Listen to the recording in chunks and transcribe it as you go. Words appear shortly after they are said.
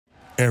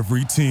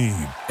Every team,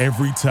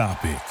 every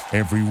topic,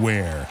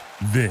 everywhere.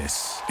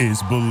 This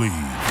is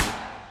Believe.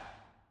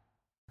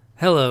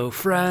 Hello,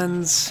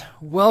 friends.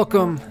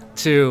 Welcome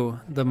to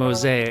the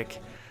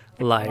Mosaic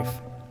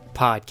Life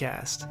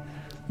Podcast.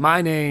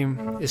 My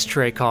name is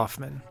Trey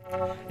Kaufman,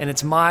 and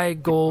it's my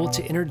goal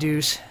to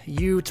introduce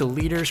you to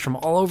leaders from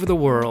all over the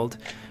world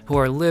who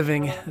are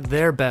living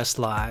their best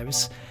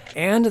lives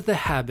and the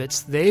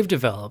habits they've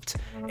developed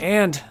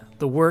and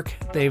the work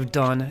they've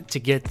done to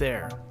get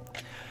there.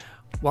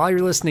 While you're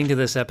listening to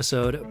this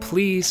episode,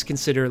 please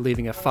consider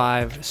leaving a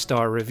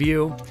 5-star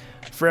review.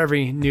 For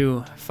every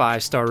new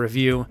 5-star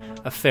review,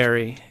 a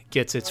fairy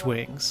gets its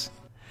wings.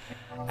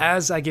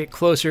 As I get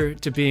closer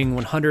to being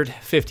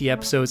 150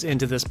 episodes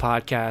into this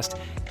podcast,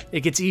 it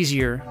gets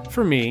easier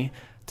for me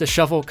to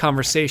shuffle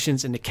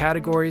conversations into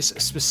categories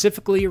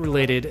specifically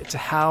related to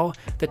how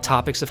the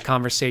topics of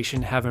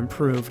conversation have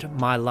improved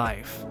my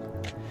life.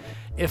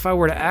 If I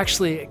were to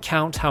actually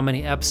count how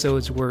many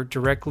episodes were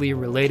directly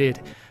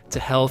related to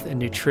health and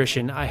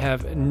nutrition, I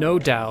have no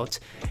doubt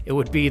it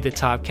would be the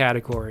top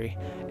category,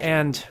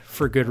 and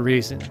for good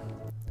reason.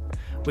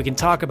 We can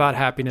talk about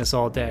happiness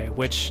all day,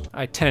 which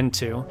I tend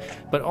to,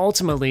 but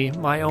ultimately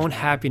my own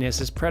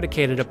happiness is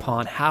predicated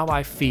upon how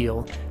I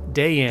feel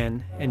day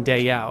in and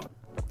day out.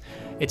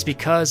 It's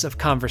because of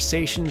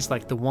conversations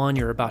like the one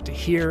you're about to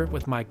hear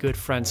with my good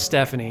friend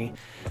Stephanie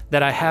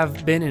that I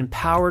have been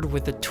empowered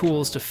with the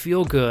tools to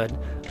feel good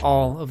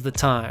all of the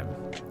time.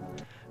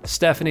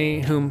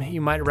 Stephanie, whom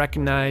you might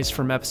recognize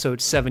from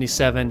episode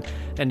 77,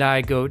 and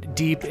I go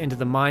deep into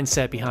the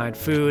mindset behind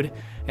food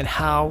and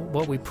how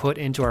what we put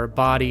into our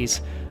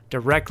bodies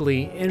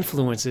directly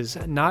influences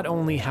not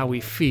only how we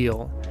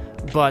feel,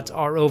 but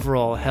our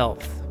overall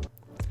health.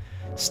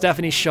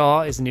 Stephanie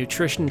Shaw is a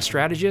nutrition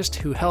strategist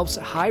who helps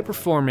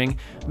high-performing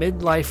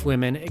midlife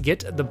women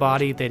get the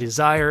body they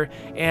desire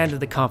and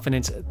the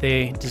confidence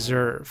they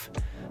deserve.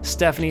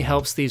 Stephanie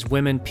helps these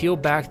women peel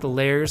back the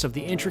layers of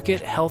the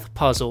intricate health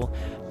puzzle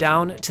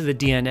down to the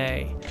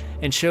DNA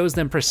and shows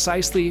them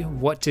precisely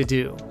what to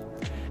do.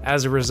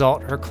 As a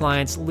result, her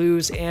clients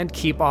lose and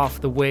keep off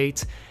the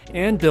weight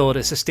and build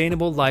a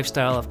sustainable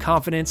lifestyle of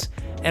confidence,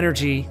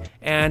 energy,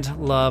 and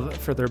love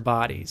for their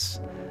bodies.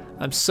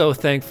 I'm so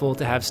thankful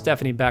to have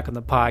Stephanie back on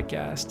the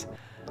podcast.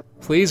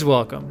 Please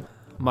welcome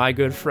my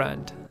good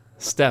friend,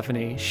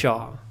 Stephanie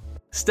Shaw.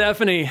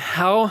 Stephanie,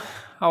 how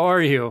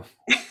are you?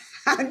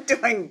 I'm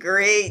doing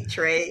great,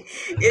 Trey.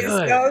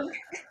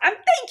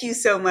 Thank you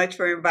so much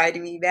for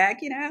inviting me back.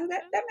 You know,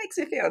 that makes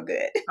me feel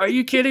good. Are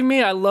you kidding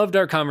me? I loved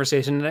our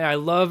conversation. I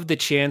love the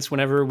chance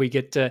whenever we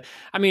get to,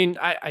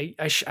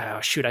 I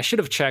should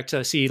have checked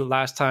to see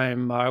last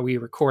time we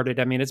recorded.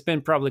 I mean, it's been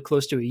probably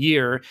close to a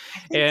year.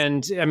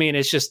 And I mean,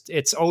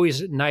 it's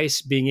always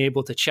nice being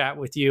able to chat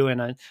with you.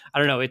 And I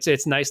don't know,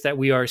 it's nice that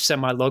we are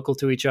semi-local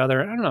to each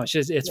other. I don't know.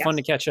 It's fun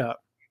to catch up.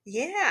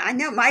 Yeah, I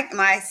know.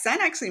 My son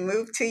actually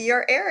moved to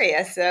your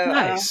area, so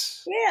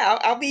nice.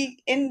 I'll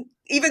be in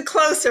even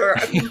closer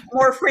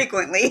more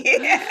frequently.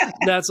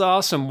 That's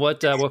awesome. What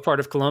part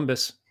of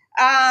Columbus?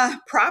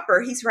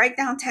 Proper. He's right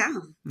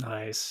downtown.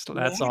 Nice.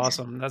 That's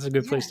awesome. That's a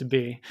good place to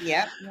be.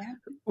 Yeah.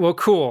 Well,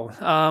 cool.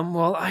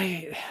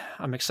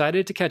 I'm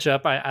excited to catch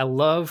up. I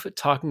love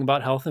talking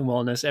about health and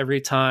wellness.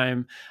 Every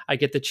time I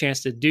get the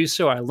chance to do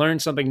so, I learn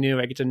something new.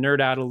 I get to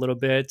nerd out a little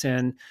bit,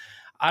 and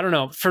I don't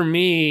know. For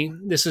me,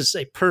 this is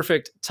a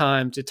perfect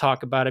time to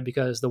talk about it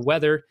because the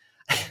weather,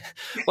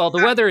 the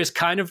weather is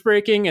kind of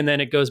breaking and then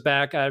it goes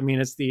back. I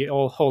mean, it's the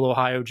whole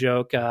Ohio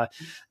joke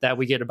that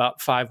we get about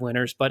 5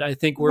 winters, but I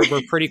think we're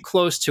pretty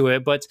close to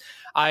it. But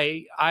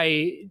I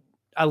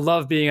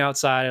love being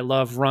outside. I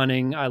love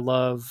running. I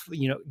love,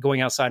 going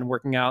outside and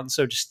working out. And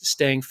so just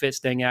staying fit,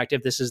 staying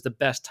active, this is the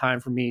best time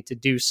for me to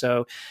do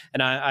so.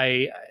 And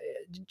I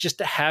just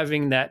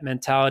having that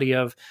mentality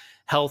of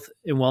health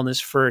and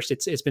wellness first,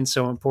 it's been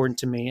so important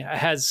to me.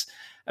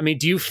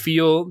 Do you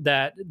feel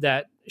that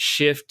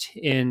shift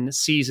in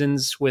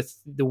seasons with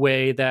the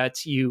way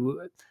that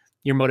your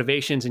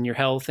motivations and your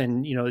health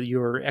and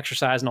your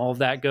exercise and all of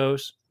that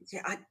goes?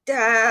 Yeah,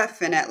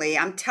 definitely.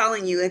 I'm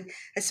telling you,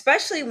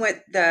 especially with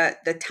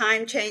the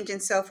time change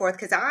and so forth,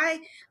 because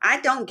I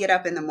don't get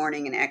up in the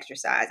morning and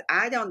exercise.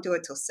 I don't do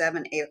it till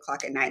 7, 8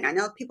 o'clock at night. And I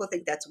know people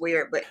think that's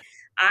weird, but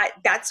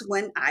that's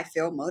when I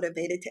feel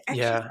motivated to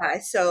exercise. Yeah.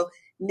 So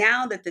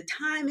now that the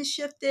time has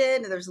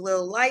shifted and there's a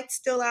little light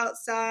still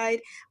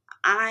outside,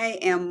 I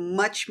am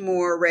much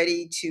more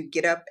ready to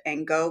get up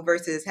and go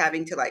versus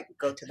having to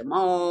go to the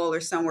mall or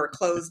somewhere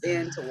closed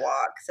in to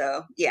walk.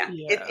 So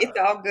it's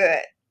all good.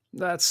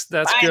 That's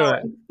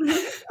good.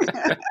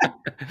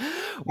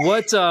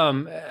 What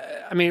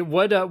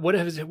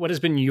has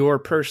been your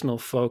personal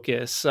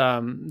focus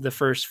the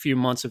first few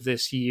months of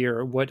this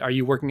year? What are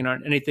you working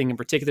on? Anything in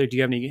particular? Do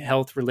you have any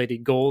health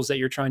related goals that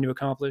you're trying to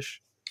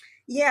accomplish?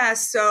 Yeah,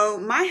 so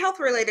my health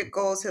related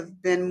goals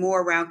have been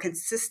more around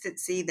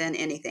consistency than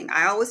anything.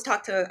 I always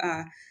talk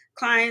to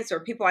clients or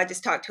people I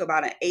just talked to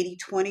about an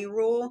 80-20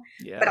 rule,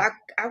 but Yeah.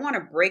 I want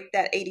to break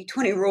that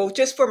 80-20 rule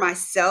just for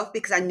myself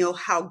because I know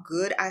how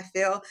good I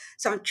feel.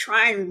 So I'm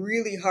trying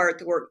really hard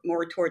to work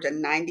more towards a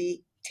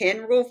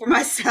 90-10 rule for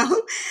myself.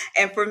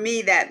 And for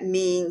me, that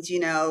means,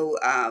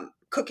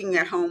 cooking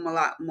at home a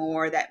lot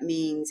more. That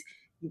means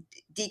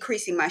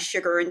decreasing my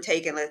sugar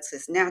intake unless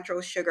it's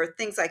natural sugar,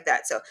 things like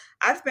that. So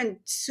I've been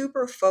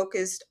super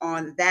focused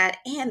on that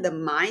and the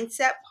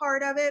mindset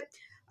part of it,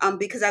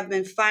 because I've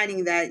been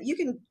finding that you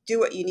can do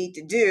what you need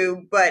to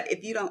do, but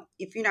if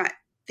you're not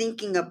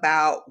thinking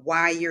about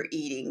why you're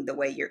eating the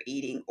way you're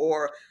eating,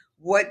 or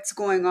what's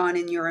going on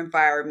in your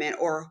environment,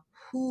 or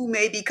who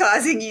may be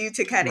causing you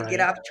to kind of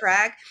get Right. off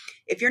track,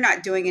 if you're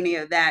not doing any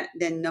of that,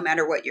 then no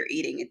matter what you're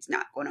eating, it's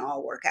not going to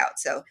all work out.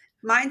 So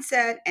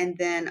mindset, and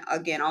then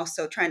again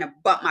also trying to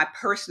bump my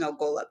personal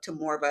goal up to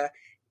more of a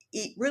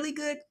eat really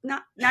good,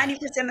 not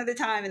 90% of the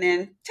time, and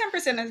then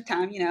 10% of the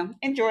time,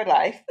 enjoy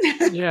life.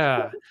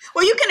 Yeah.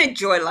 Well, you can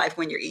enjoy life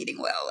when you're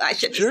eating well. I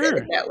shouldn't have said it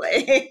Sure. that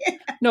way.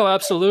 No,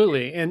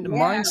 absolutely. And Yeah.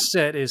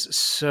 mindset is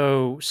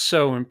so,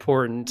 so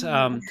important.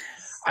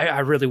 I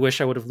really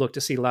wish I would have looked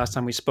to see last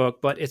time we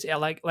spoke, but it's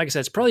like I said,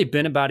 it's probably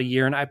been about a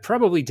year, and I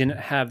probably didn't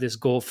have this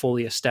goal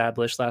fully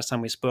established last time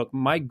we spoke.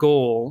 My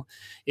goal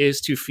is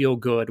to feel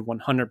good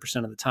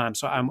 100% of the time.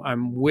 So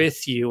I'm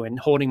with you and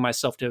holding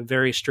myself to a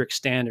very strict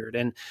standard.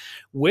 And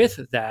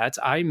with that,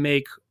 I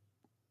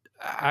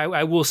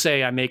will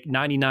say I make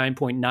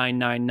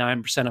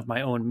 99.999% of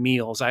my own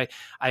meals. I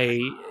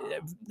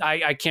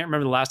can't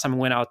remember the last time I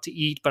went out to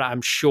eat, but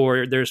I'm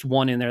sure there's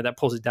one in there that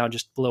pulls it down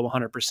just below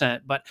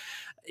 100%. But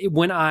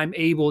when I'm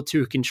able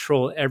to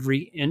control every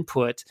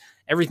input,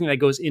 everything that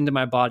goes into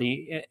my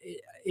body,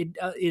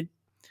 it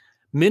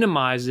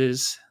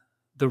minimizes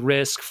the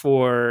risk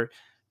for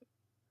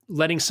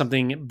letting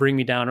something bring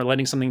me down or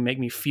letting something make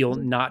me feel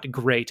not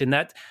great. And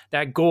that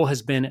goal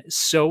has been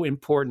so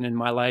important in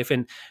my life.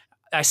 And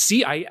I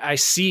see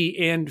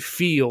and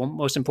feel,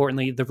 most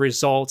importantly, the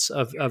results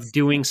of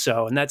doing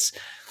so. And that's,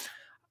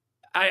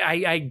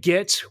 I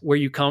get where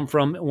you come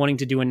from wanting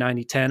to do a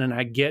 90-10, and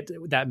I get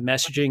that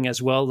messaging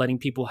as well, letting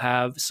people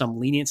have some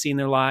leniency in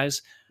their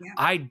lives. Yeah.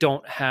 I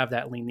don't have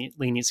that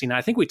leniency. And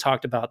I think we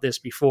talked about this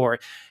before.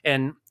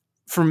 And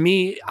for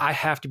me, I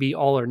have to be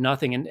all or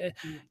nothing. And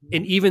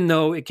even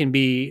though it can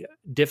be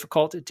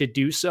difficult to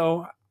do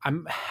so,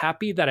 I'm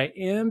happy that I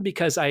am,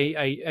 because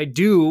I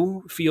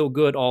do feel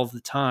good all the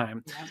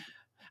time. Yeah.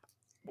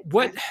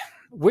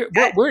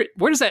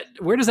 Where does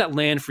that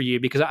land for you?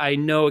 Because I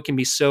know it can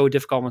be so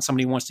difficult when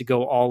somebody wants to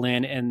go all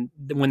in, and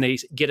when they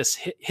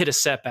hit a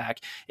setback,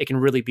 it can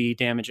really be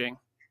damaging.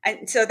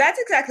 And so that's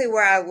exactly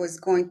where I was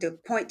going to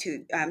point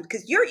to,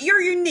 because you're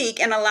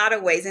unique in a lot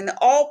of ways, in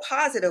all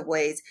positive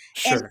ways.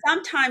 Sure. And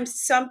sometimes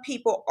some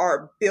people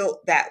are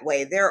built that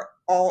way. They're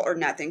all or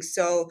nothing.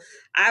 So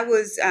I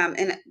was,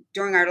 and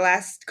during our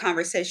last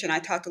conversation, I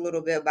talked a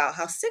little bit about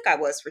how sick I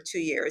was for 2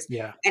 years.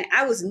 Yeah. And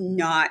I was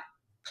not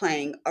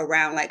playing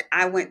around. Like,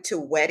 I went to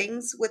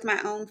weddings with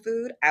my own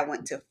food. I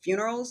went to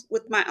funerals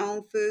with my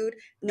own food.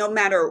 No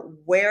matter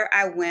where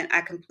I went,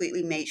 I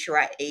completely made sure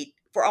I ate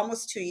for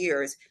almost 2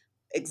 years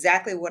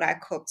exactly what I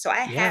cooked. So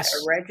I had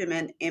a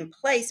regimen in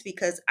place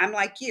because I'm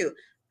like you.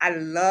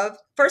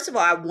 First of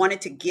all, I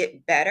wanted to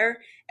get better.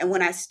 And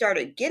when I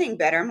started getting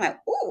better, I'm like,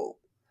 ooh,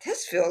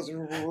 this feels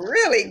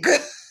really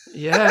good.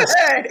 Yes.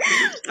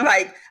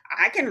 Like,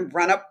 I can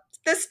run up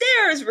the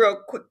stairs real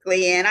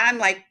quickly. And I'm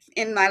like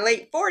in my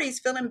late 40s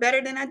feeling better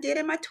than I did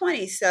in my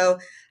 20s. So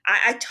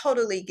I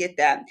totally get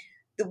that.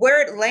 Where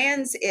it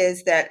lands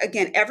is that,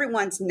 again,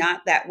 everyone's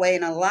not that way.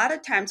 And a lot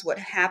of times what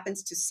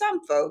happens to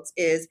some folks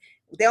is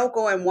they'll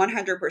go in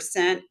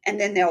 100%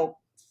 and then they'll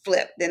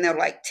flip. Then they're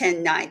like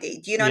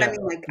 10-90. Do you know what I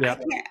mean? Like,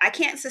 I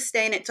can't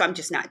sustain it, so I'm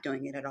just not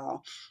doing it at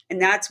all.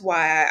 And that's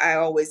why I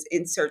always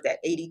insert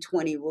that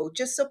 80-20 rule,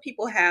 just so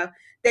people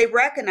they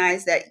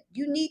recognize that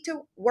you need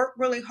to work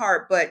really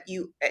hard, but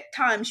at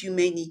times you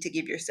may need to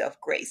give yourself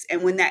grace.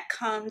 And when that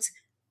comes,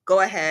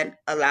 go ahead,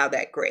 allow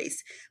that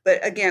grace.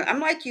 But again, I'm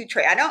like you,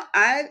 Trey.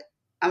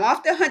 I'm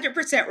off the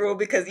 100% rule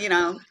because,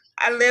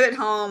 I live at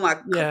home. I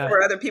cook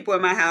for other people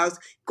in my house.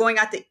 Going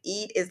out to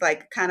eat is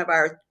like kind of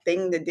our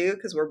thing to do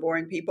because we're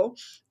boring people.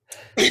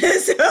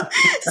 so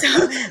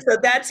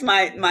that's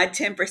my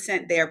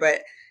 10% there.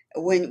 But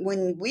when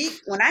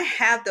I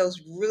have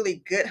those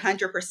really good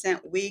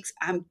 100% weeks,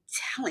 I'm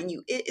telling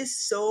you, it is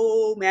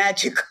so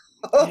magical.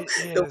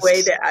 The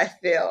way that I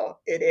feel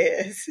it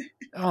is.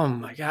 Oh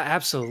my God,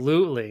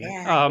 absolutely.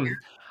 Yeah.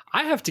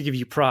 I have to give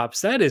you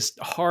props. That is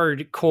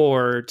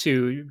hardcore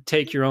to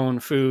take your own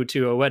food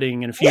to a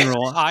wedding and a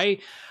funeral. I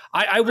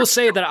will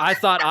say that I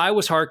thought I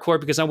was hardcore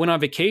because I went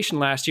on vacation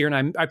last year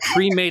and I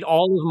pre-made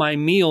all of my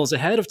meals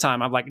ahead of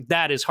time. I'm like,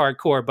 that is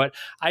hardcore. But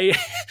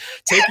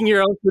taking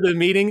your own to the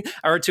meeting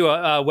or to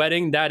a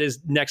wedding, that is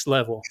next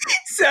level.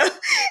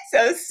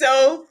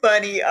 So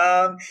funny.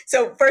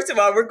 So first of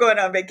all, we're going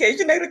on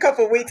vacation in a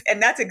couple of weeks, and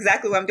that's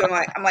exactly what I'm doing.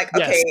 I'm like,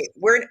 Yes. okay,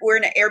 we're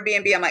in an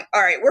Airbnb. I'm like,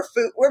 all right,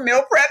 we're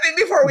meal prepping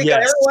before we go. Yes.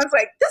 Everyone's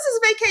like, this is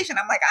vacation.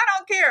 I'm like, I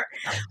don't care.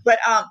 But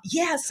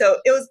yeah. So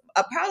it was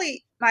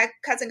probably my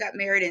cousin got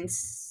married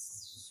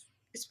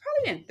it's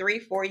probably been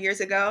 3-4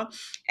 years ago,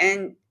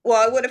 and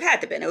well, it would have had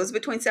to been. It was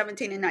between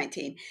 17 and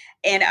 19,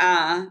 and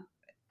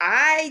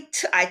I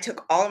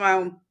took all of my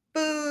own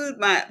food,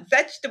 my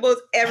vegetables,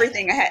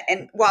 everything I had.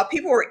 And while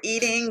people were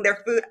eating their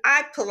food,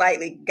 I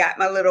politely got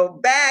my little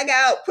bag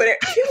out, put it.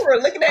 People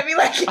were looking at me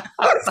like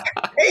I was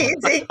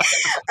crazy.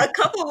 A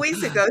couple of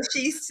weeks ago,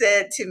 she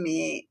said to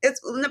me,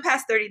 it's in the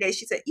past 30 days,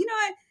 she said, you know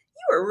what?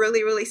 You were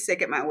really, really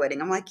sick at my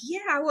wedding. I'm like,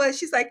 yeah, I was.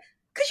 She's like,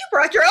 because you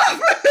brought your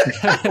own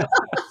food.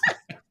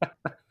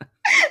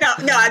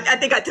 No, I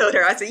think I told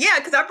her. I said, yeah,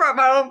 because I brought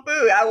my own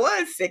food. I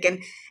was sick.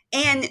 And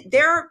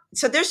there's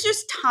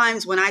just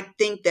times when I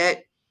think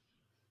that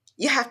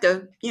you have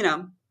to,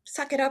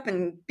 suck it up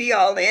and be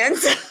all in.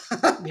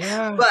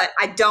 Yeah. But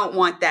I don't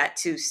want that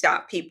to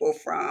stop people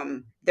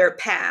from their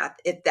path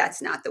if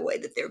that's not the way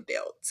that they're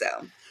built. So,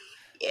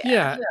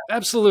 yeah,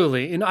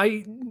 absolutely. And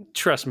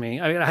trust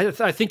me,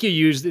 I think you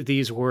used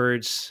these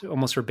words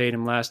almost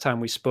verbatim last time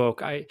we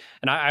spoke. I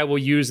will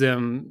use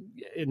them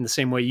in the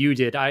same way you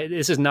did.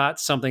 This is not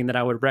something that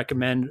I would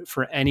recommend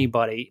for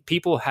anybody.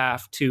 People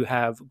have to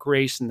have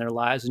grace in their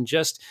lives, and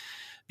just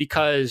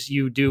because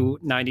you do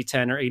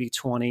 90-10 or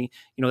 80-20,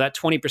 that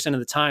 20% of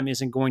the time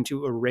isn't going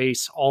to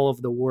erase all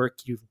of the work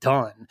you've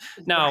done.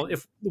 Now,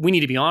 if we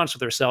need to be honest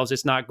with ourselves,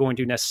 it's not going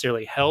to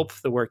necessarily help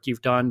the work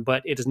you've done,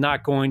 but it is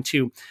not going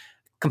to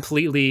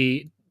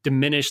completely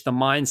diminish the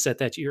mindset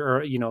that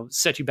you're,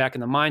 set you back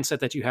in the mindset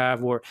that you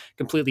have, or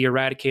completely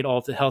eradicate all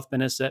of the health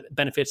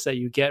benefits that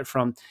you get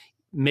from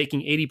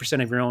making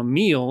 80% of your own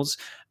meals.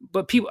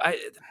 But you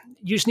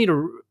just need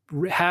to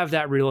have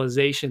that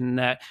realization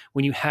that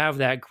when you have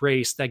that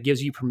grace, that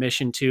gives you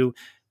permission to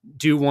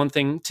do one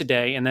thing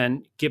today and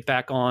then get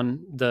back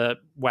on the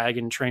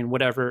wagon, train,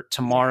 whatever,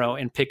 tomorrow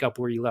and pick up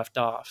where you left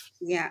off.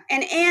 Yeah.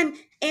 And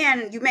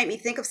you made me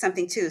think of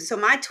something too. So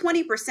my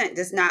 20%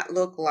 does not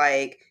look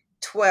like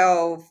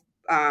 12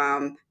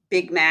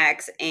 Big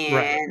Macs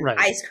and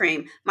ice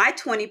cream. My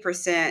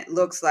 20%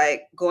 looks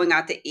like going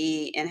out to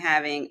eat and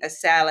having a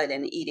salad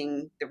and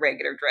eating the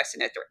regular dressing.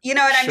 You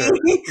know what I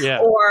mean? Yeah.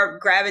 Or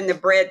grabbing the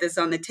bread that's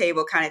on the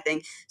table kind of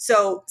thing.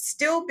 So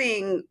still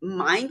being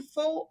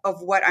mindful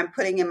of what I'm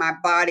putting in my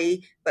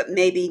body, but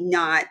maybe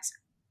not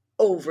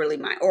overly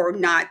or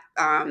not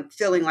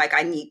feeling like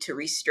I need to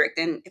restrict.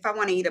 And if I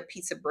want to eat a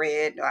piece of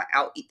bread,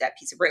 I'll eat that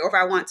piece of bread. Or if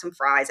I want some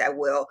fries, I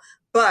will.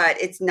 But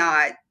it's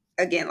not,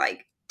 again,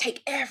 like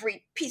take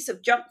every piece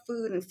of junk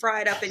food and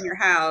fry it up in your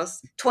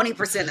house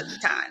 20% of the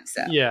time.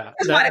 So yeah, I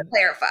just want to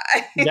clarify.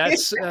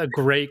 That's a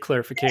great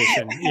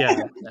clarification. Yeah,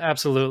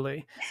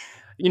 absolutely.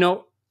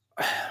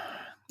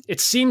 It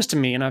seems to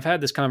me, and I've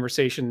had this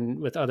conversation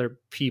with other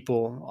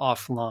people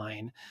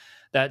offline,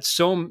 that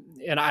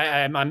and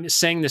I'm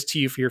saying this to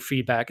you for your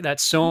feedback, that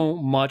so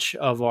much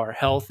of our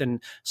health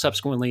and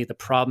subsequently the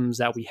problems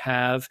that we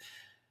have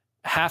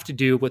to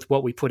do with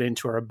what we put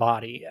into our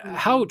body.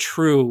 How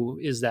true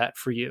is that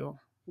for you?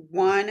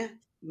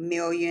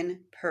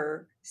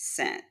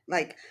 1,000,000%.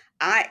 Like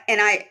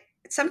I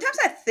sometimes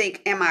I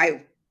think, am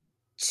I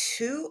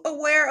too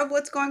aware of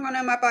what's going on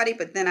in my body?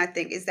 But then I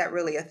think, is that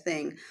really a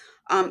thing?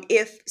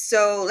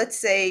 Let's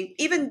say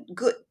even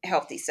good,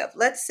 healthy stuff.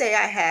 Let's say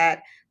I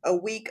had a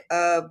week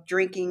of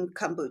drinking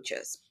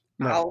kombuchas.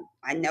 Right.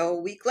 I know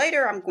a week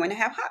later I'm going to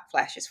have hot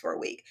flashes for a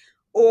week.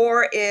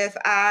 Or if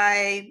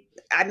I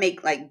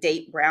make like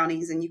date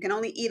brownies and you can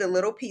only eat a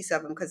little piece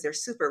of them because they're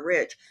super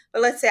rich.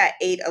 But let's say I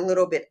ate a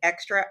little bit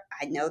extra.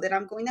 I know that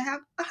I'm going to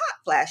have a hot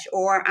flash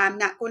or I'm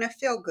not going to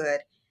feel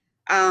good.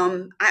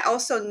 I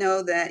also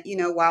know that,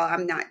 while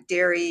I'm not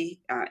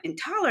dairy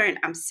intolerant,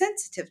 I'm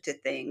sensitive to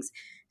things.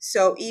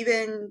 So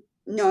even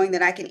knowing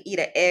that I can eat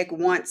an egg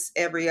once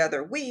every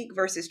other week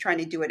versus trying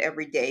to do it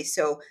every day.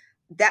 So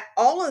that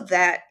all of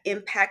that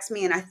impacts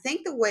me. And I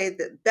think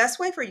the best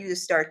way for you to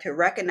start to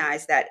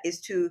recognize that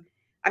is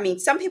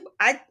some people,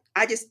 I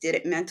just did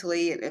it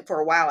mentally, and for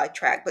a while I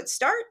tracked, but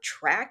start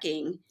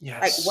tracking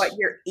like what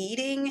you're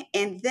eating,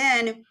 and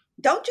then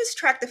don't just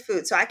track the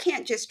food. So I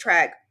can't just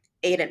track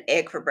ate an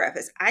egg for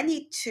breakfast. I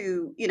need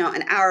to,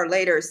 an hour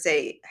later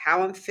say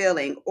how I'm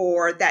feeling,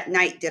 or that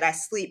night, did I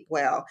sleep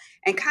well?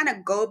 And kind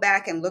of go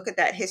back and look at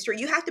that history.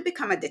 You have to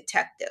become a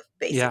detective,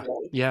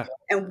 basically. Yeah.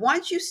 And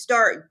once you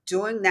start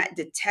doing that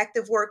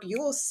detective work, you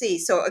will see.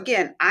 So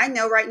again, I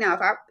know right now,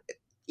 if I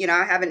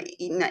haven't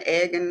eaten an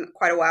egg in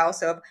quite a while.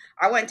 So if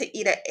I went to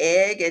eat an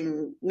egg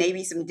and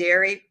maybe some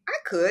dairy, I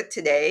could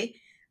today.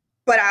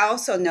 But I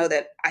also know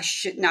that I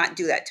should not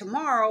do that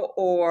tomorrow,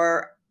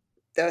 or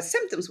the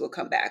symptoms will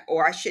come back,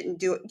 or I shouldn't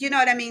do it. You know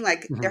what I mean?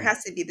 Like there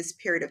has to be this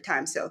period of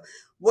time. So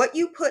what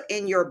you put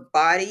in your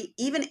body,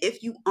 even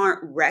if you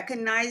aren't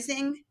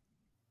recognizing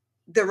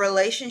the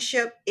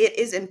relationship, it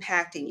is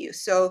impacting you.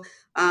 So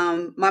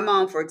my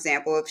mom, for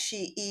example, if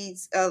she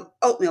eats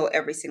oatmeal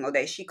every single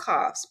day, she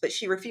coughs, but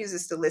she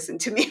refuses to listen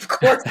to me, of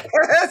course.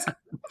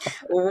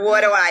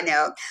 What do I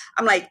know?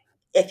 I'm like,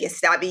 if you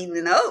stop eating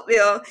the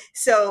oatmeal.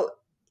 So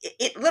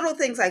little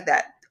things like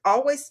that.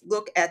 Always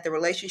look at the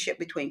relationship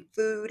between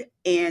food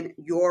and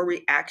your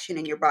reaction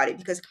in your body,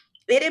 because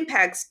it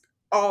impacts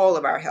all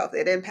of our health.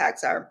 It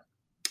impacts our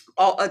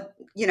all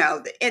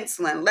the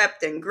insulin,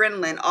 leptin,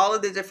 ghrelin, all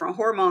of the different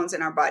hormones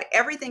in our body.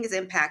 Everything is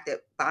impacted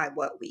by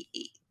what we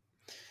eat.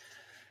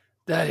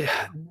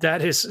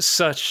 That is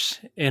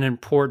such an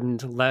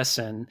important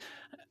lesson.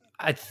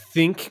 I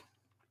think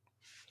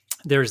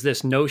there's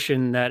this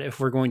notion that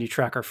if we're going to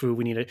track our food,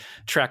 we need to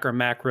track our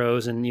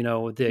macros and,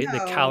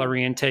 the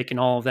calorie intake and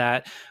all of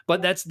that.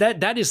 But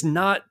that is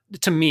not,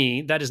 to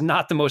me, that is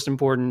not the most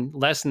important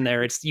lesson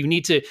there. It's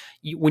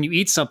when you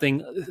eat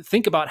something,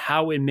 think about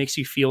how it makes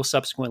you feel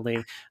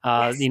subsequently,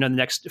 Yes. the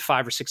next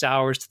 5 or 6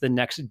 hours to the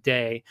next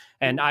day.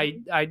 And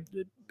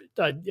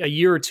a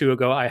year or two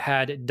ago, I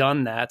had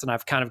done that, and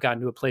I've kind of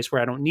gotten to a place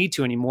where I don't need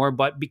to anymore.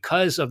 But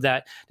because of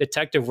that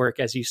detective work,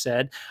 as you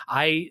said,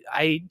 I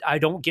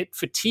don't get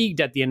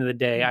fatigued at the end of the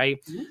day.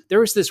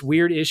 There was this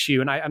weird issue,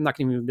 and I'm not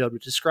going to even be able to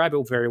describe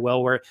it very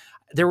well, where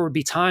there would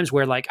be times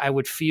where like I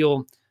would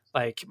feel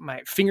like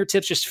my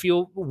fingertips just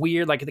feel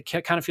weird, like they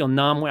kind of feel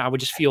numb. When I would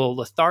just feel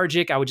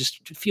lethargic, I would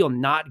just feel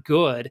not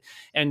good.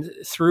 And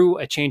through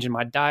a change in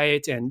my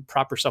diet and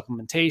proper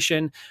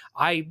supplementation,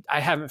 I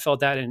haven't felt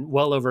that in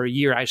well over a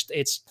year.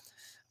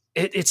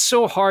 It's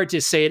so hard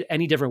to say it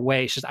any different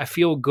way. It's just I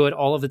feel good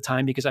all of the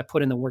time because I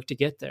put in the work to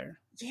get there.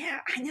 Yeah,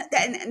 I know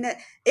that,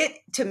 and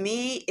to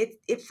me,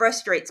 it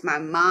frustrates my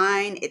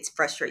mind. It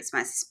frustrates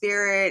my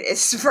spirit. It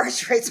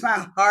frustrates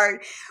my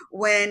heart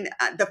when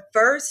the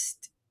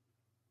first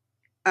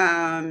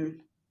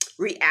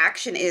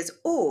reaction is,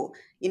 oh,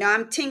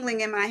 I'm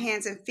tingling in my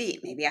hands and feet.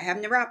 Maybe I have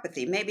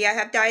neuropathy. Maybe I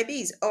have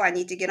diabetes. Oh, I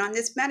need to get on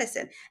this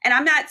medicine. And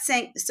I'm not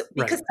saying,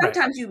 because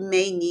sometimes you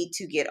may need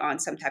to get on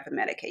some type of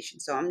medication.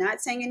 So I'm not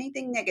saying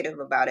anything negative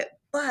about it.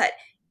 But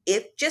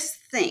just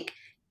think,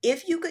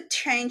 if you could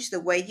change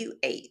the way you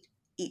eat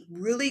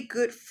really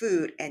good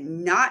food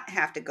and not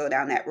have to go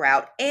down that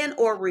route and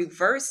or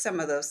reverse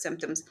some of those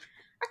symptoms,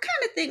 I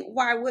kind of think,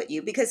 why would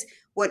you? Because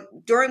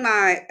during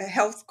my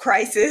health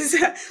crisis,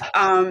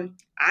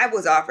 I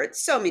was offered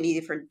so many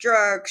different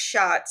drugs,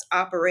 shots,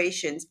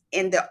 operations.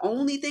 And the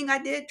only thing I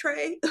did,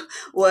 Trey,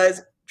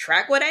 was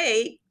track what I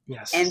ate.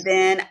 Yes. And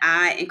then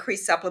I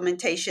increased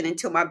supplementation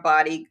until my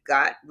body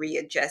got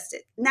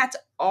readjusted. And that's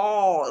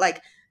all.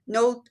 Like,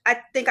 no, I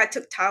think I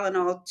took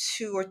Tylenol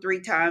 2 or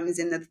 3 times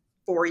in the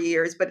 2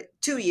 years,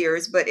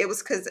 but it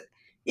was because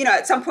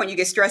at some point you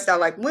get stressed out,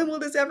 like, when will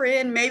this ever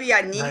end? Maybe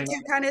I need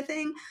to, kind of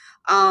thing.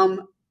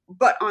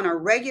 But on a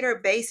regular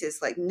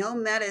basis, like no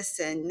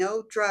medicine,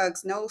 no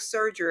drugs, no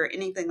surgery or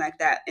anything like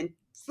that. And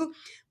food,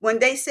 when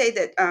they say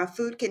that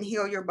food can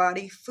heal your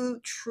body,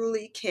 food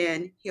truly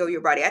can heal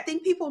your body. I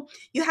think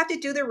you have to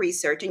do the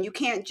research, and you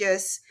can't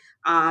just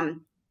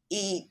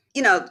eat,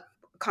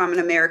 common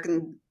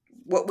American,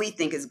 what we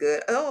think is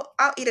good. Oh,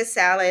 I'll eat a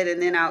salad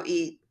and then I'll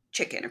eat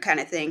chicken or kind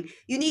of thing.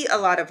 You need a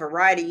lot of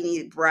variety. You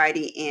need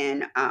variety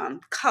in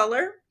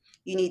color.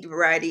 You need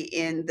variety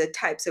in the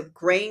types of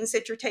grains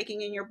that you're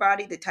taking in your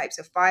body, the types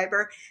of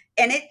fiber.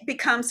 And it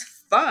becomes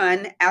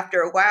fun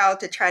after a while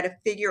to try to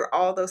figure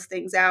all those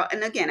things out.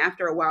 And again,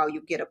 after a while,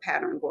 you get a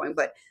pattern going.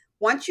 But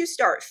once you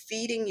start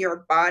feeding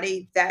your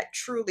body, that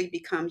truly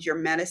becomes your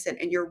medicine.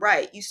 And you're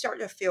right, you start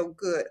to feel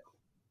good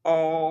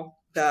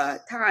all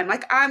the time.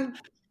 Like, I'm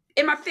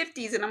in my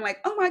 50s and I'm like,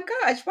 oh my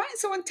gosh, why didn't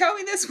someone tell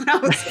me this when I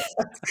was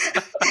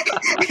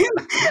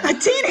a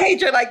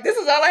teenager? Like, this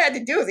is all I had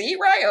to do is eat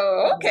right.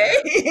 Oh,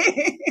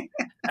 okay.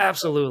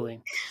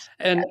 Absolutely.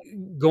 And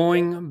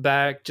going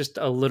back just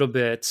a little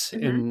bit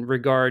in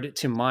regard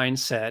to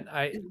mindset,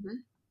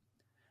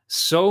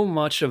 so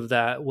much of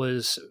that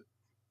was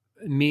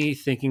me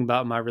thinking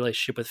about my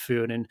relationship with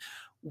food. And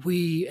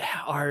we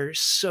are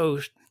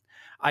so...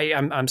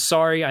 I'm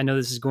sorry. I know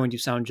this is going to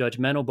sound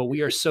judgmental, but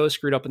we are so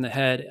screwed up in the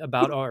head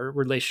about our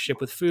relationship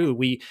with food.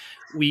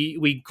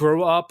 We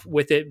grow up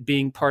with it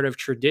being part of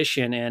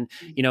tradition, and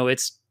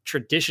it's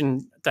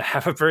tradition to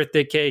have a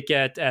birthday cake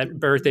at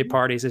birthday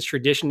parties. It's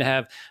tradition to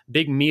have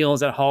big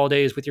meals at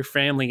holidays with your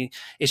family.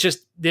 It's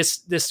just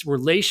this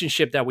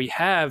relationship that we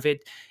have.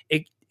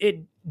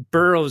 It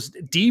burrows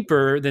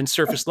deeper than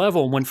surface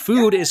level. When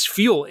food is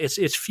fuel,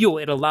 it's fuel.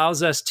 It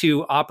allows us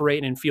to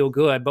operate and feel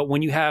good. But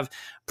when you have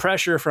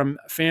pressure from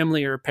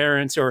family or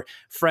parents or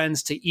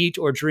friends to eat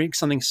or drink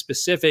something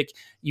specific,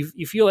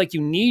 you feel like you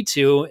need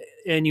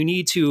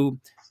to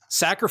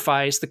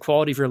sacrifice the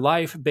quality of your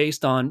life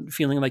based on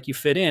feeling like you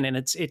fit in. And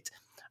it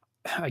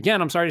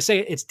again, I'm sorry to say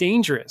it, it's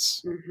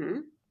dangerous. Mm-hmm.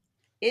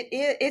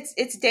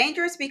 It's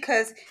dangerous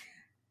because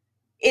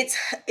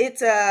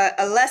it's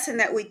a lesson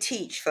that we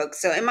teach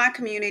folks. So in my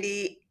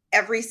community,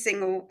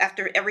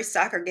 after every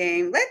soccer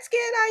game, let's get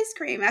ice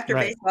cream. After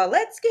Right. baseball,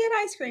 let's get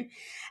ice cream.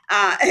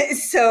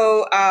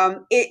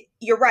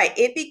 You're right.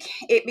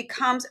 It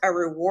becomes a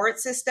reward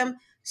system.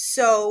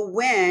 So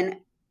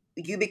when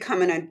you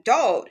become an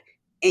adult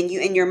and you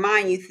in your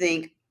mind you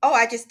think, oh,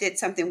 I just did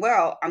something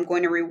well, I'm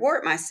going to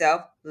reward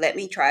myself. Let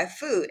me try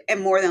food. And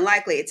more than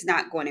likely, it's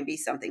not going to be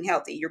something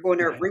healthy. You're going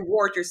to Right.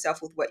 reward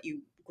yourself with what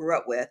you grew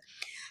up with.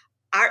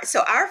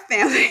 Our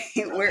family,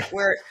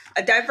 we're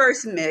a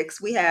diverse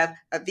mix. We have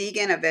a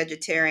vegan, a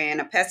vegetarian,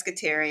 a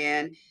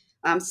pescatarian,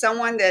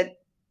 someone that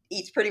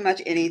eats pretty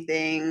much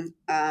anything,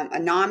 a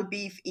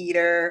non-beef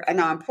eater, a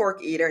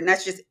non-pork eater, and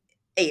that's just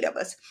 8 of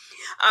us.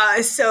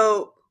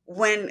 So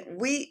when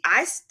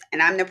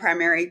and I'm the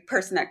primary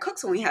person that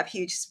cooks when we have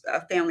huge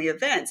family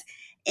events,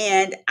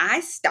 and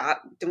I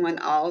stopped doing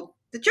all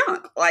the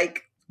junk.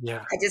 Like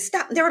Yeah. I just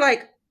stopped. They were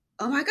like,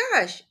 "Oh my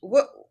gosh,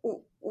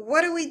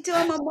 what do we do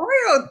on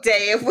Memorial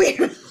Day if we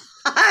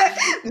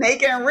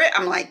making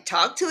I'm like,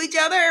 talk to each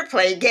other,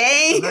 play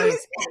games, Right.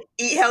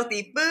 eat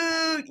healthy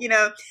food,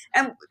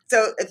 And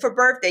so for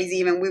birthdays,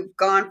 even we've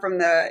gone from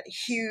the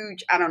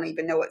huge, I don't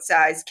even know what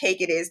size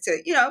cake it is to,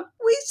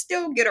 we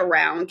still get a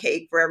round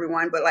cake for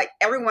everyone, but like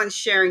everyone's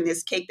sharing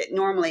this cake that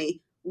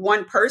normally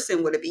one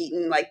person would have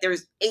eaten. Like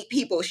there's 8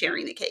 people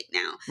sharing the cake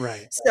now.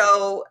 Right.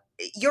 So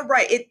you're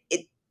right.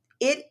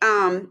 It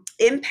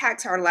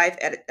impacts our life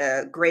at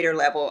a greater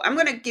level. I'm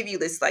going to give you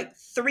this like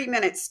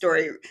 3-minute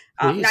story,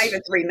 not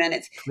even 3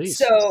 minutes. Please.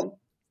 So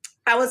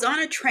I was on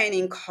a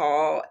training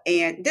call,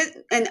 and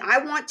I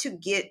want to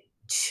get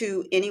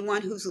to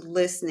anyone who's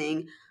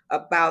listening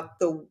about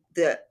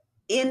the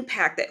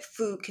impact that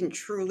food can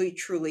truly,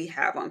 truly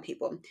have on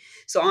people.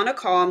 So on a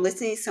call, I'm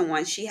listening to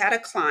someone. She had a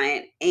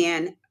client,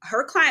 and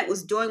her client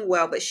was doing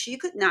well, but she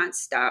could not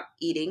stop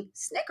eating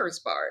Snickers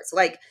bars.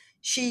 Like,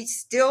 she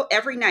still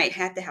every night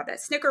had to have that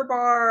Snicker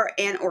bar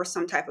or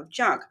some type of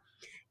junk.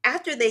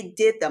 After they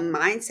did the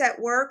mindset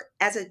work,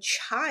 as a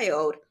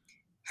child,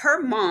 her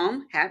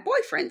mom had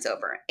boyfriends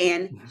over,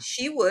 and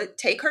she would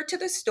take her to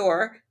the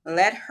store,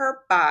 let her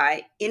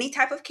buy any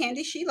type of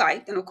candy she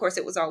liked. And of course,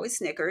 it was always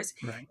Snickers.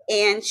 Right.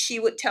 And she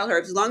would tell her,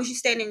 as long as you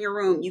stay in your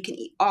room, you can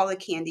eat all the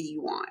candy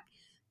you want.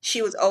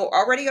 She was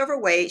already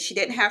overweight. She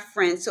didn't have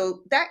friends.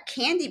 So that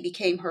candy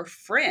became her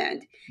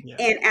friend. Yeah.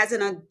 And as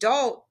an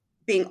adult,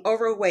 being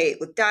overweight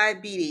with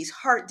diabetes,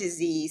 heart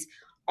disease,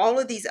 all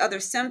of these other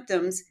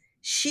symptoms,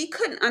 she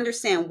couldn't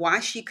understand why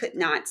she could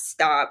not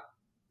stop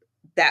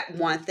that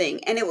one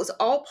thing. And it was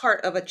all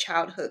part of a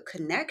childhood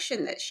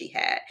connection that she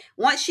had.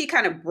 Once she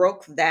kind of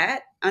broke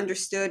that,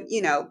 understood,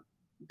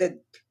 the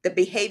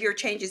behavior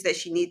changes that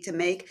she needed to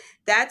make,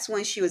 that's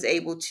when she was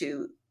able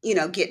to,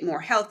 get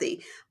more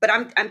healthy. But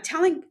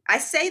I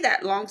say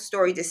that long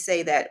story to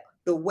say that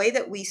the way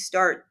that we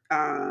start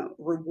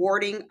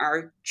rewarding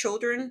our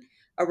children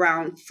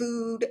around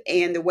food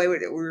and the way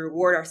that we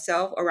reward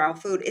ourselves around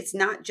food, it's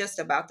not just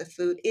about the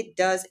food. It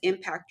does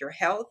impact your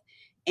health,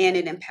 and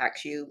it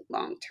impacts you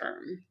long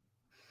term.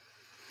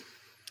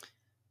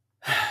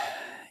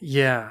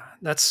 Yeah,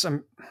 that's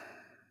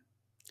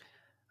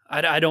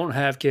I don't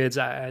have kids.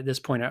 At this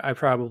point, I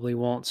probably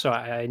won't. So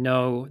I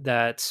know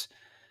that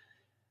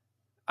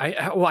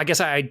I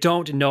guess I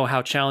don't know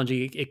how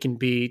challenging it can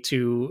be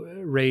to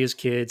raise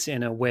kids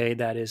in a way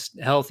that is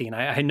healthy. And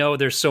I know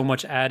there's so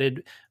much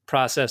added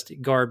processed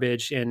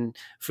garbage and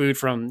food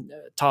from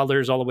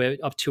toddlers all the way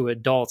up to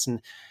adults.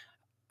 And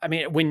I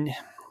mean,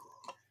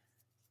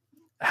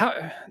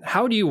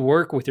 how do you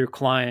work with your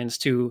clients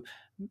to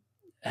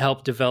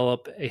help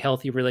develop a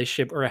healthy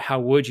relationship, or how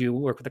would you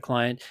work with a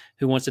client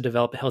who wants to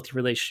develop a healthy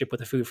relationship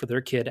with the food for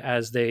their kid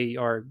as they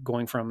are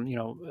going from,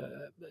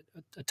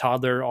 a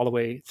toddler all the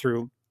way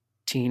through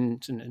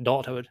teens and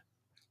adulthood?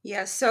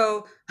 Yeah.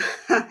 So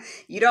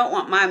you don't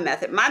want my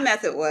method. My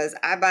method was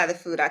I buy the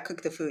food, I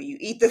cook the food, you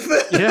eat the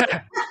food.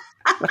 Yeah.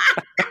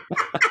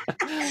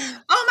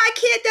 Oh, my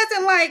kid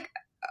doesn't like,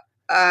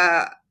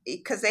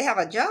 because they have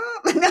a job.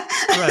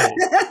 Right.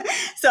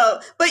 So,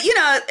 but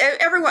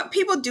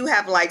people do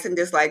have likes and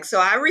dislikes. So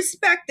I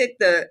respected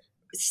the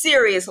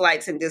serious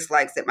likes and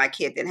dislikes that my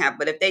kid didn't have.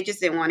 But if they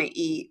just didn't want to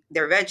eat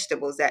their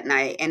vegetables that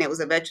night, and it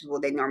was a vegetable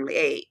they normally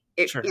ate,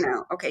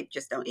 Sure. Okay,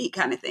 just don't eat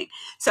kind of thing.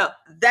 So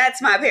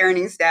that's my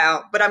parenting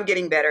style, but I'm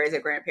getting better as a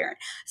grandparent.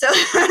 So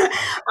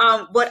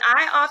what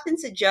I often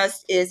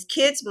suggest is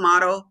kids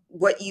model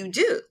what you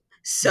do.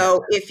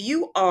 So if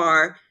you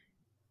are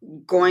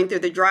going through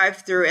the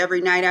drive-through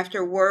every night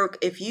after work,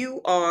 if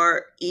you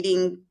are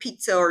eating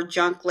pizza or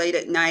junk late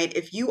at night,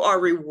 if you are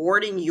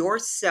rewarding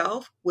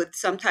yourself with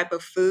some type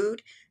of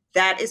food,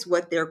 that is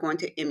what they're going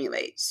to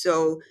emulate.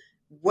 So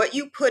what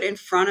you put in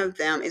front of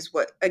them is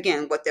what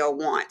they'll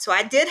want. So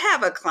I did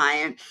have a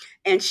client,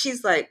 and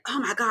she's like,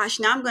 oh my gosh,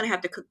 now I'm going to have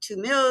to cook 2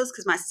 meals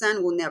because my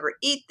son will never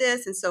eat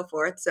this and so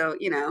forth. So,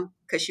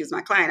 because she was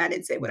my client, I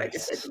didn't say what I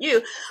just said to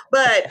you,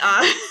 but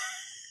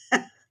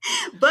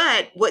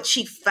what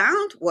she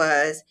found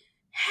was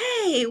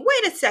hey,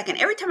 wait a second.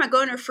 Every time I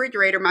go in the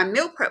refrigerator, my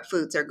meal prep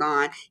foods are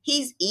gone.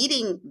 He's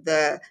eating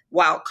the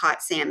wild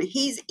caught salmon.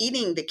 He's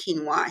eating the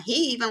quinoa.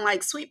 He even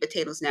likes sweet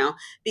potatoes now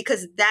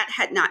because that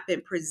had not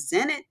been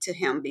presented to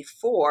him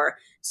before.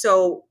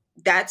 So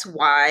that's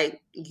why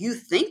you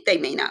think they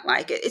may not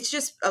like it. It's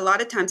just a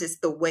lot of times it's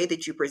the way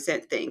that you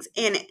present things.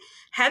 And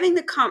having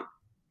the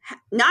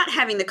not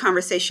having the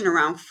conversation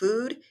around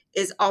food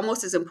is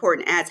almost as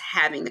important as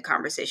having the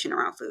conversation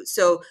around food.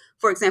 So,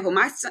 for example,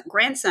 my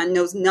grandson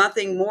knows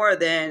nothing more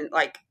than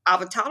like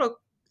avocado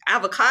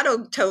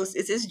toast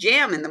is his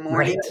jam in the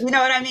morning. Right. You know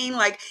what I mean?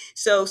 Like,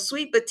 so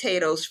sweet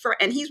potatoes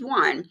and he's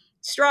one,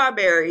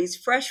 strawberries,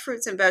 fresh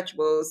fruits and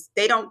vegetables.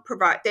 They don't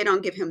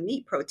give him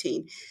meat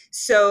protein.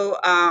 So,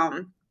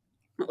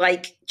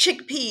 like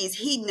chickpeas,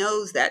 he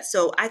knows that.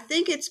 So I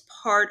think it's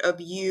part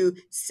of you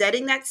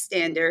setting that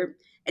standard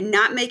and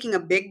not making a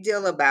big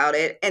deal about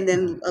it and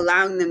then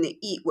allowing them to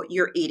eat what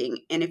you're eating.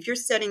 And if you're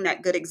setting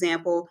that good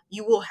example,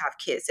 you will have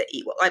kids that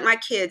eat well. Like my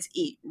kids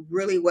eat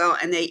really well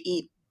and they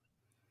eat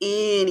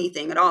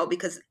anything at all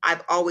because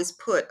I've always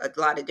put a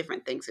lot of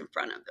different things in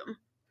front of them.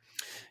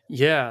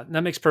 Yeah,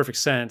 that makes perfect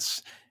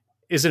sense.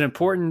 Is it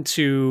important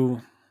to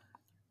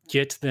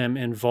get them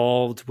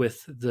involved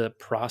with the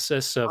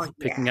process of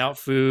picking out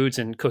foods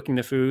and cooking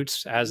the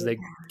foods as they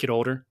get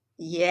older?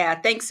 Yeah,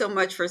 thanks so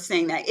much for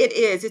saying that. It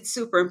is. It's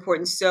super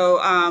important. So,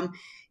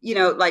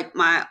 like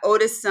my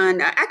oldest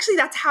son, actually,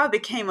 that's how I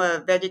became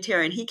a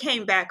vegetarian. He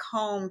came back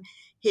home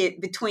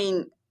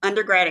between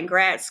undergrad and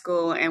grad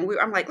school, and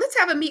I'm like, let's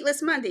have a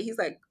meatless Monday. He's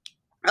like,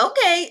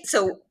 okay.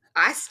 So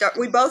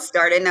we both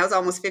started, and that was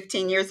almost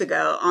 15 years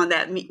ago on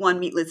that one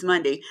meatless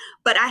Monday.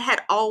 But I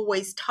had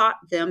always taught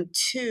them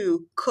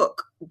to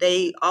cook.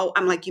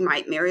 I'm like, you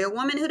might marry a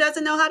woman who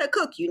doesn't know how to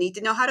cook. You need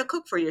to know how to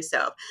cook for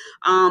yourself.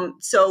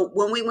 So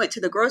when we went to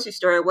the grocery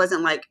store, it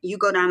wasn't like you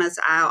go down this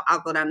aisle,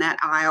 I'll go down that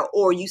aisle,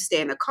 or you stay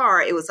in the car.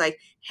 It was like,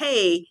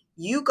 hey,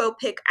 you go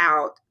pick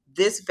out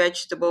this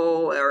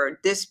vegetable or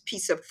this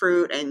piece of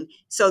fruit. And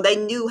so they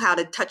knew how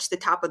to touch the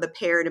top of the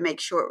pear to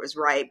make sure it was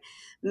ripe.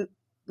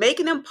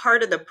 Making them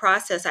part of the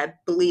process, I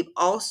believe,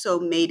 also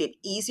made it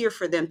easier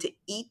for them to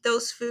eat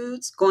those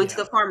foods going to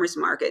the farmer's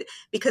market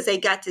because they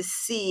got to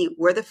see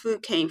where the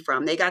food came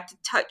from. They got to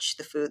touch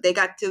the food. They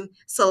got to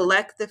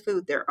select the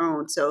food their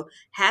own. So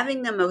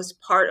having them as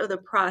part of the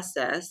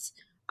process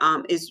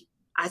is,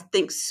 I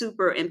think,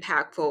 super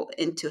impactful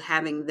into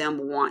having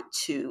them want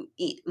to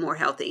eat more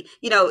healthy.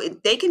 A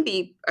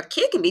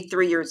kid can be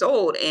 3 years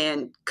old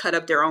and cut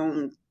up their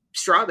own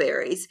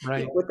strawberries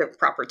with the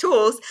proper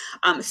tools.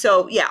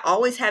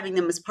 Always having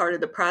them as part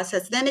of the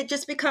process. Then it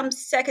just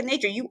becomes second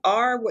nature. You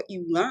are what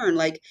you learn.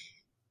 Like,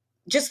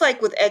 just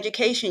like with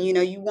education,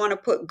 you want to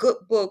put good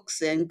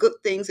books and good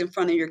things in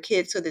front of your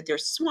kids so that they're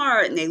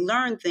smart and they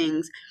learn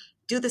things.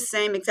 Do the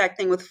same exact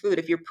thing with food.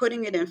 If you're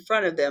putting it in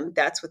front of them,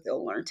 that's what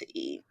they'll learn to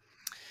eat.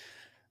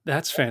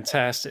 That's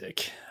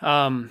fantastic.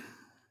 One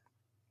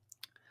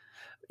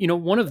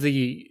of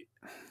the,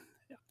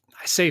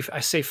 I say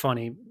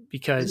funny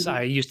because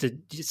I used to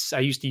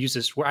use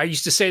this where I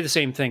used to say the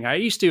same thing. I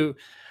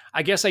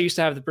guess I used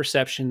to have the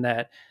perception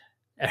that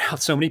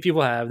so many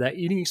people have that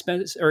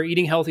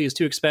eating healthy is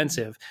too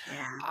expensive.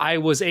 Yeah. I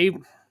was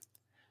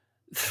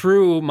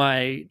through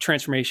my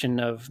transformation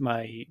of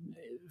my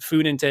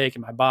food intake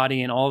and my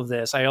body and all of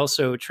this, I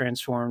also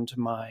transformed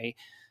my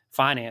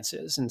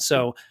finances. And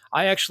so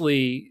I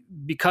actually,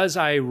 because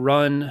I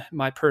run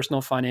my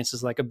personal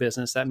finances like a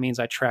business, that means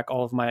I track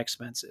all of my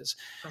expenses.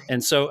 Right.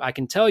 And so I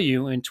can tell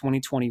you in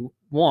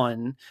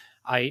 2021,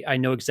 I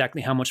know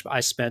exactly how much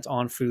I spent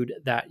on food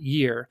that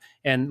year.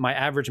 And my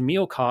average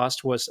meal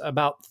cost was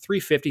about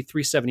 $3.50,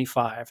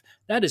 $3.75.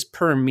 That is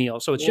per meal.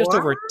 So it's just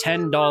over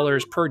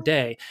 $10 per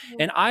day.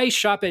 And I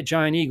shop at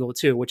Giant Eagle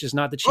too, which is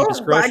not the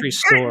cheapest grocery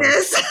store.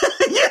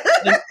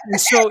 And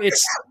so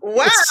it's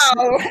wow.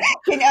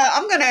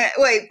 I'm gonna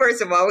wait.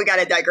 First of all, we got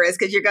to digress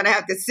because you're gonna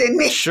have to send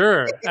me.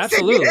 Sure,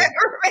 absolutely.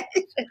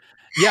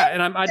 Yeah,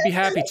 and I'd be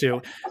happy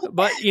to.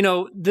 But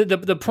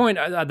the point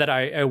that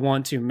I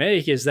want to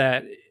make is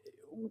that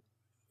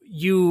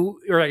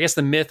I guess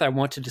the myth I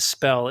want to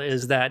dispel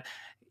is that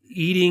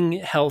eating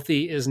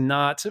healthy is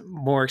not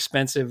more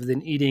expensive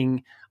than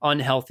eating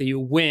unhealthy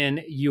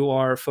when you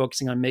are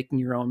focusing on making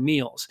your own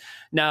meals.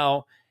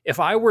 Now, if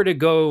I were to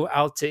go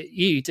out to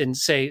eat and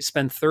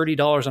spend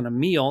 $30 on a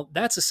meal,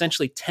 that's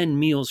essentially 10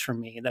 meals for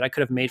me that I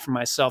could have made for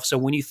myself. So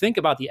when you think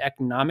about the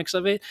economics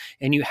of it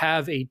and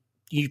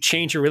you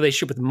change your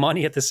relationship with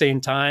money at the same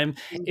time,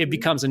 it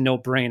becomes a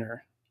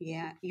no-brainer.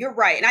 Yeah, you're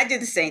right. And I do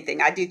the same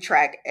thing. I do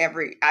track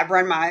I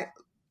run my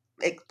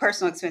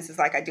personal expenses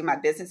like I do my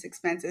business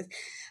expenses.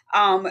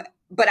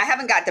 But I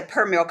haven't got the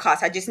per meal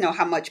cost. I just know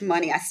how much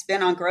money I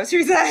spent on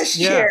groceries last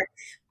year.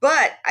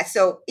 But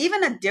so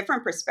even a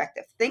different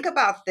perspective, think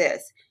about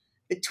this.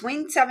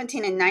 Between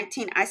 17 and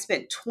 19, I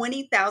spent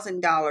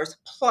 $20,000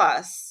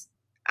 plus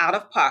out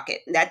of pocket.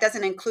 That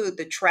doesn't include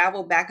the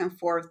travel back and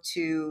forth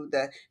to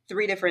the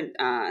 3 different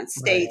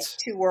states,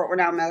 2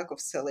 world-renowned medical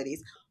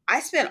facilities. I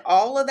spent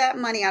all of that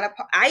money out of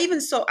pocket. I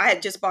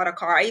had just bought a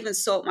car. I even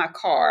sold my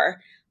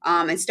car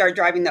and start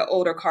driving the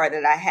older car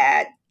that I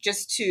had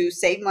just to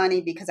save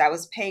money because I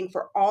was paying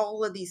for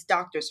all of these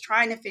doctors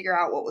trying to figure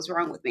out what was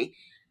wrong with me.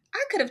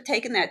 I could have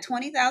taken that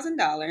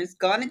 $20,000,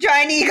 gone to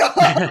Giant Eagle,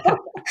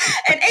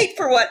 and ate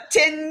for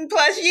 10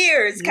 plus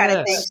years kind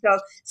of thing.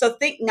 So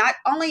think not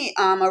only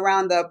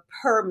around the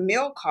per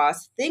meal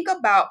cost, think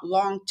about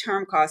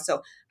long-term costs.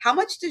 So how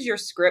much does your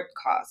script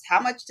cost? How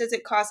much does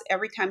it cost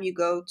every time you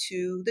go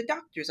to the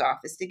doctor's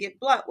office to get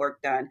blood work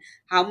done?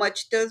 How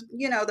much does,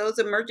 those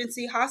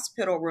emergency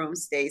hospital room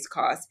stays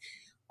cost?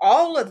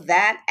 All of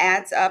that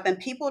adds up, and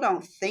people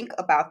don't think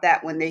about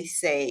that when they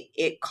say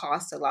it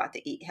costs a lot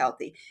to eat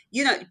healthy.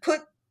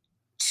 Put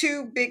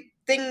 2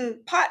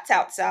 big pots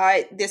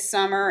outside this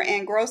summer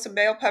and grow some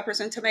bell peppers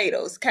and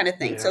tomatoes kind of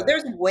thing. Yeah. So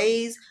there's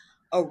ways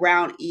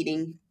around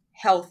eating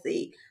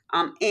healthy.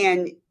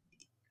 And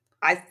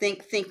I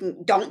think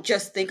don't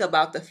just think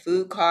about the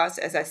food costs.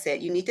 As I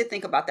said, you need to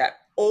think about that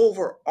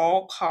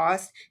overall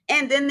cost.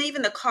 And then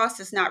even the cost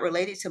is not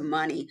related to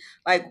money.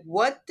 Like,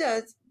 what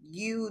does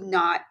you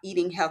not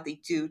eating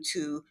healthy do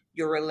to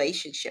your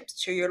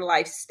relationships, to your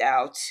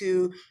lifestyle,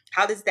 to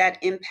how does that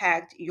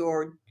impact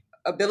your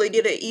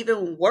ability to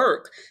even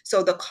work?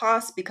 So the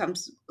cost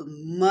becomes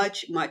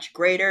much, much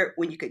greater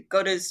when you could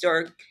go to the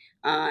store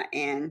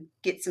and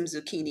get some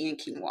zucchini and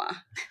quinoa.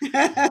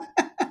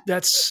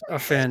 That's a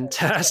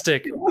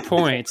fantastic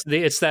point.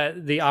 It's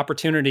the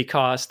opportunity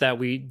cost that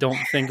we don't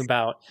think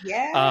about.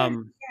 Yes.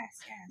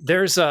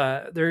 There's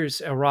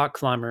a rock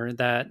climber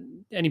that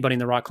anybody in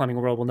the rock climbing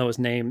world will know his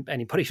name.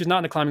 Anybody who's not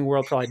in the climbing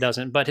world probably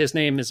doesn't, but his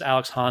name is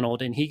Alex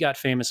Honnold, and he got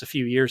famous a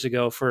few years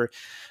ago for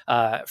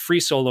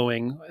free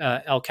soloing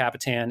El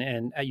Capitan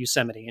and at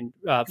Yosemite. And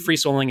free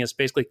soloing is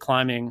basically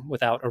climbing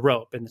without a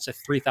rope, and it's a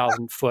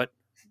 3,000-foot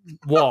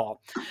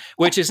wall,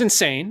 which is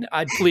insane.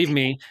 Believe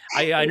me,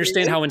 I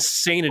understand how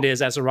insane it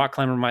is as a rock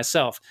climber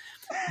myself.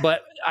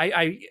 But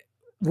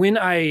when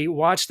I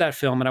watched that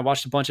film and I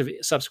watched a bunch of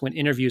subsequent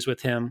interviews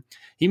with him,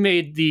 he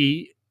made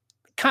the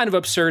kind of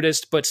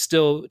absurdist but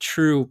still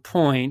true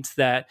point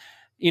that,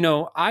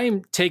 I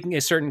am taking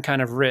a certain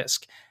kind of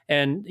risk.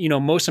 And,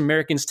 most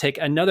Americans take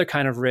another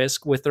kind of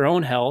risk with their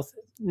own health,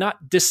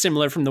 not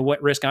dissimilar from the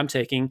risk I'm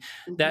taking,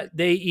 that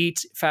they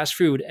eat fast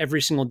food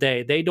every single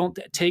day. They don't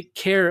take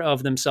care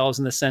of themselves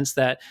in the sense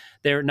that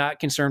they're not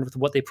concerned with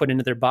what they put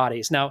into their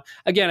bodies. Now,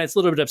 again, it's a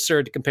little bit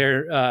absurd to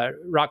compare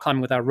rock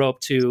climbing without rope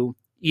to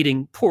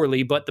eating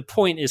poorly, but the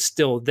point is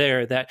still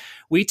there that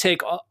we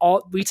take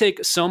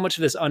so much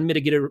of this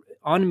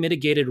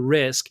unmitigated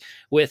risk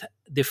with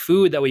the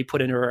food that we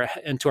put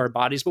into our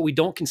bodies, but we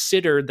don't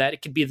consider that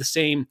it could be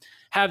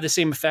have the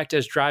same effect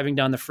as driving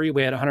down the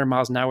freeway at 100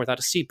 miles an hour without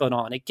a seatbelt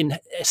on. It can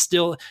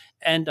still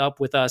end up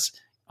with us,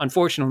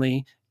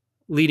 unfortunately,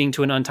 leading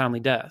to an untimely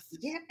death.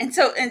 Yeah. And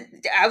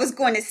I was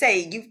going to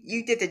say,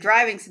 you did the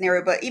driving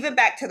scenario, but even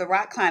back to the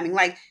rock climbing,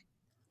 like,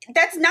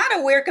 that's not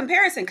a weird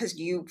comparison because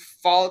you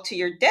fall to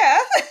your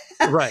death.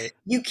 Right.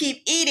 You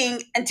keep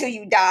eating until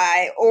you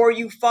die, or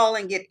you fall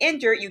and get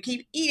injured. You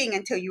keep eating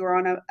until you are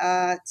on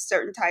a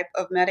certain type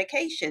of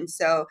medication.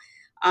 So,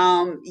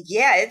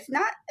 it's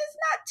not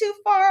too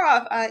far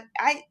off.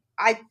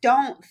 I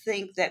don't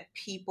think that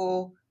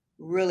people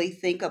really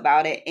think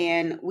about it.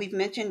 And we've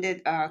mentioned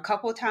it a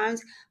couple of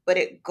times, but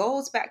it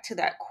goes back to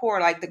that core,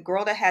 like the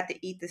girl that had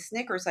to eat the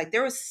Snickers, like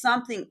there was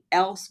something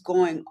else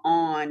going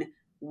on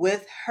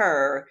with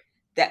her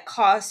that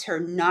caused her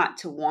not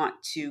to want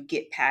to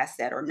get past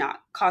that, or not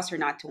caused her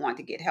not to want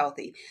to get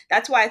healthy.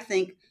 That's why I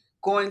think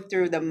going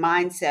through the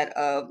mindset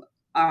of,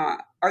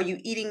 are you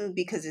eating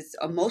because it's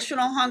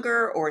emotional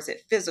hunger or is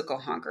it physical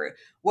hunger?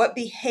 What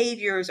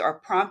behaviors are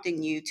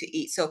prompting you to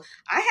eat? So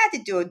I had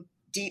to do a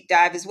deep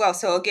dive as well.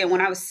 So again,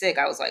 when I was sick,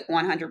 I was like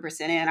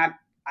 100% in.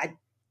 I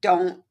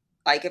don't,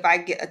 like, if I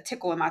get a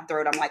tickle in my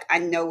throat, I'm like, I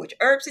know which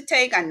herbs to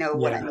take. I know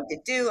what I need to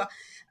do.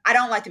 I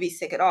don't like to be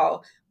sick at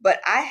all. But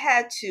I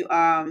had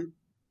to,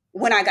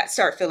 when I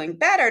start feeling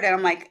better, then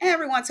I'm like,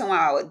 every once in a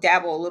while I would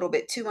dabble a little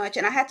bit too much.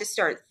 And I had to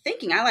start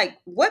thinking,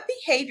 what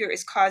behavior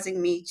is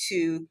causing me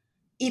to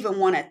even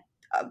want to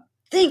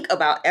think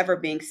about ever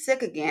being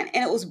sick again?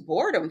 And it was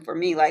boredom for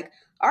me. Like,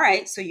 all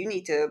right, so you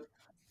need to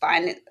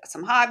find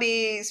some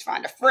hobbies,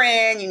 find a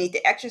friend, you need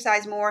to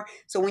exercise more.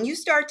 So when you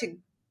start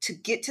to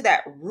get to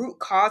that root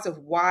cause of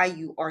why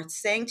you are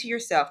saying to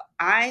yourself,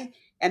 I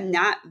am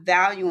not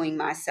valuing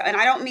myself. And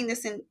I don't mean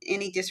this in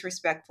any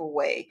disrespectful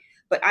way,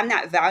 but I'm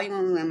not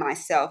valuing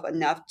myself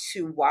enough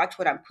to watch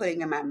what I'm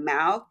putting in my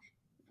mouth.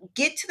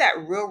 Get to that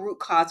real root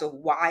cause of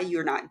why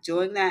you're not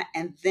doing that.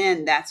 And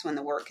then that's when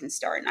the work can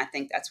start. And I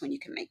think that's when you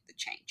can make the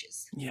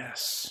changes.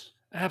 Yes,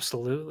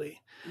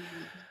 absolutely.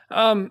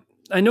 Mm-hmm.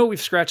 I know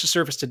we've scratched the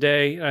surface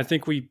today. I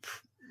think we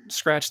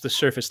scratched the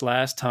surface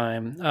last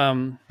time.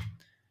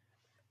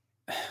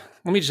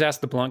 Let me just ask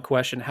the blunt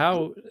question.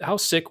 How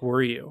sick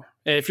were you?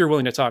 If you're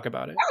willing to talk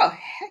about it. Oh,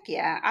 heck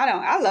yeah.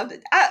 I loved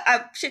it.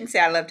 I shouldn't say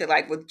I loved it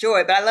like with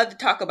joy, but I love to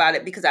talk about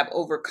it because I've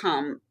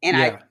overcome,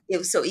 and it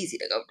was so easy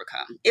to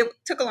overcome. It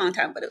took a long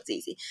time, but it was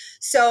easy.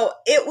 So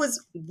it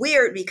was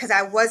weird because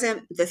I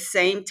wasn't the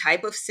same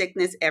type of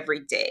sickness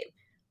every day,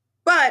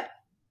 but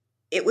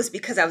it was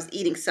because I was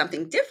eating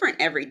something different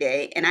every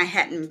day and I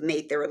hadn't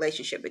made the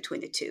relationship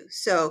between the two.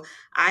 So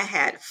I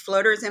had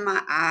flutters in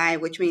my eye,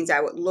 which means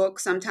I would look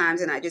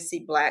sometimes and I just see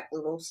black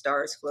little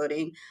stars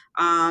floating.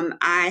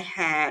 I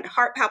had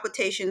heart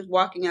palpitations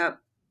walking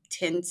up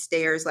 10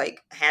 stairs,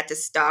 like had to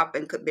stop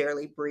and could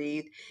barely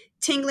breathe,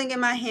 tingling in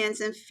my hands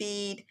and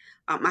feet.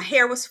 My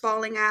hair was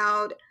falling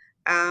out.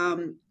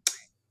 Um,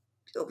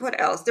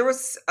 what else? There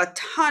was a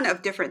ton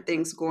of different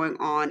things going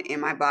on in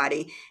my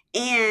body,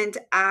 and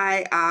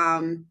I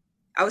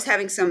was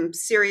having some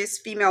serious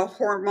female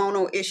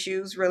hormonal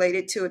issues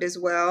related to it as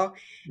well.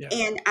 Yeah.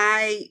 And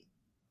I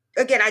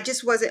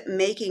just wasn't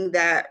making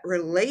that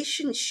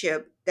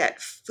relationship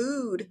that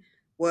food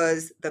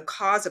was the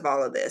cause of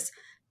all of this.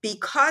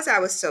 Because I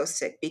was so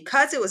sick,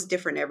 because it was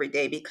different every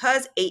day,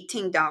 because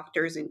 18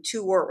 doctors and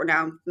two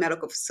world-renowned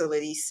medical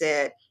facilities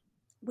said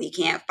we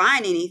can't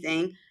find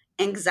anything,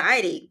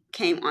 anxiety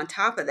came on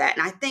top of that.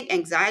 And I think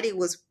anxiety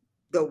was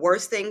the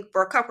worst thing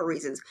for a couple of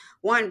reasons.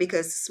 One,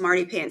 because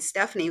Smarty Pants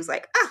Stephanie was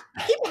like,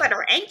 people that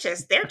are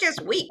anxious, they're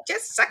just weak,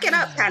 just suck it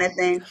up kind of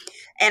thing.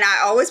 And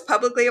I always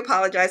publicly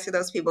apologize to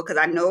those people because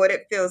I know what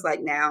it feels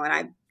like now. And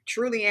I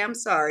truly am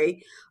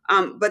sorry.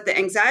 But the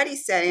anxiety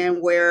set in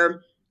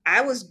where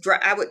I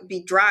would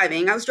be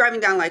driving. I was driving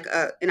down like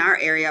in our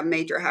area, a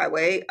major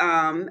highway.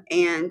 And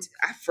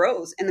I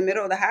froze in the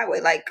middle of the highway.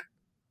 Like,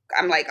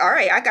 I'm like, all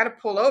right, I got to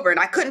pull over. And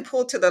I couldn't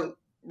pull to the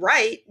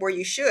right where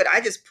you should. I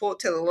just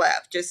pulled to the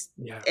left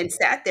and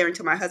sat there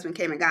until my husband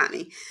came and got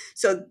me.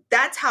 So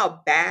that's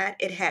how bad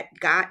it had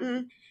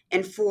gotten.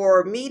 And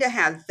for me to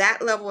have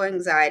that level of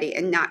anxiety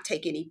and not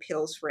take any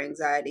pills for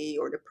anxiety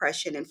or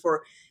depression, and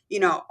for,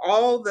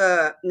 all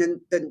the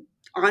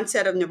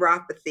onset of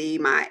neuropathy,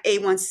 my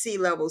A1C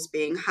levels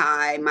being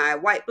high, my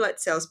white blood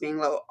cells being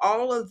low,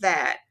 all of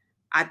that,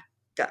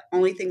 the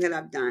only thing that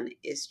I've done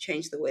is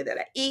change the way that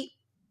I eat,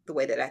 the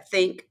way that I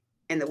think,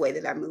 and the way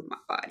that I move my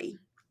body.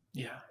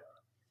 Yeah.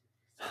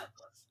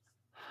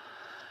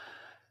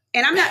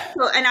 And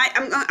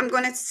I'm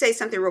going to say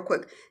something real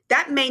quick.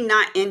 That may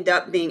not end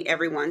up being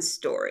everyone's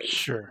story.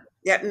 Sure.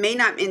 That may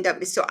not end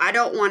up. So I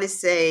don't want to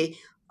say,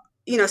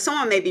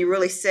 someone may be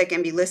really sick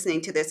and be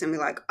listening to this and be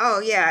like, oh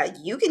yeah,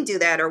 you can do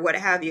that or what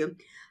have you.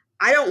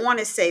 I don't want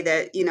to say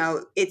that,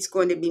 it's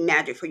going to be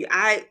magic for you.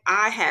 I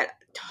had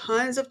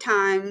tons of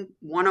time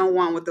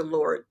one-on-one with the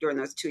Lord during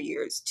those 2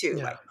 years too,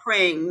 like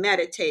praying,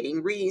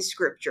 meditating, reading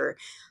scripture.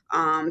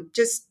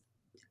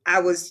 I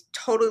was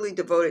totally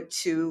devoted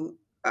to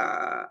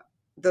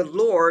the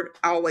Lord.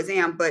 I always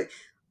am, but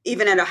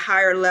even at a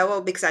higher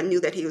level, because I knew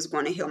that he was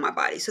going to heal my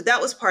body. So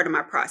that was part of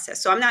my process.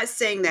 So I'm not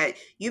saying that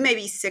you may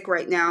be sick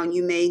right now and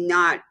you may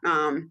not,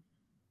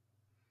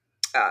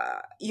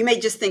 you may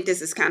just think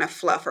this is kind of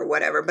fluff or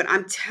whatever, but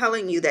I'm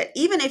telling you that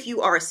even if you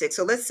are sick,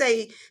 so let's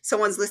say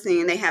someone's listening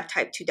and they have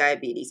type 2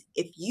 diabetes,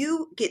 if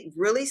you get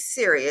really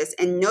serious,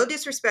 and no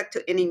disrespect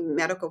to any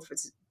medical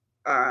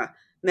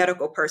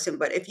person,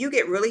 but if you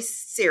get really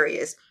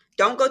serious,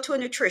 don't go to a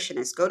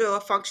nutritionist, go to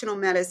a functional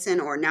medicine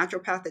or a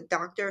naturopathic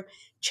doctor,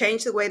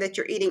 change the way that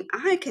you're eating.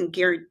 I can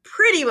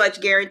pretty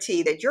much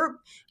guarantee that your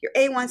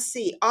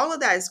A1C, all of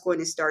that is going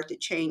to start to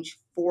change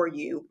for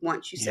you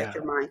once you set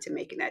your mind to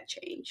making that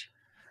change.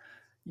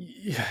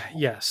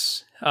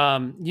 Yes.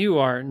 You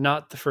are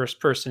not the first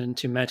person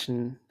to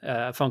mention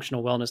a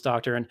functional wellness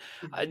doctor. And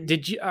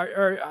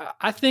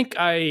I think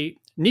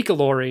Nika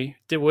Lori,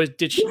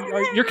 did she,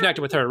 you're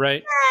connected with her,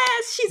 right?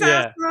 Yes, she's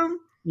awesome.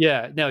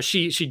 Yeah, no,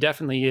 she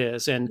definitely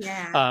is. And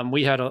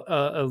we had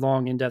a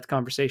long, in-depth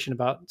conversation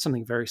about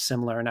something very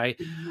similar. And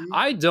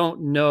I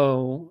don't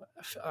know,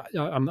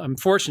 I'm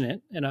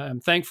fortunate and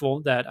I'm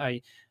thankful that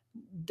I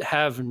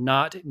have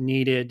not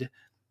needed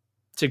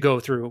to go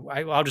through.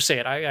 I'll just say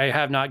it. I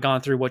have not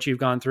gone through what you've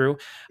gone through.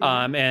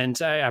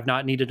 And I have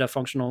not needed a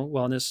functional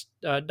wellness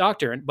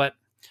doctor. But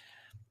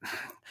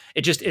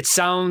it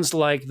sounds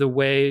like the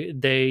way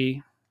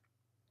they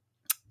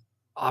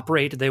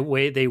operate, the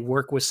way they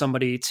work with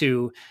somebody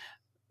to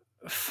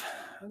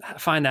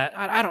find that.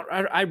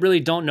 I really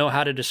don't know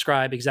how to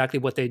describe exactly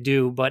what they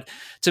do, but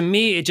to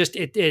me,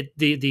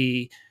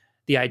 the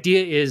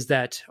idea is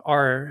that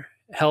our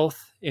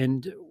health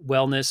and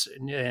wellness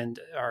and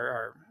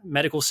our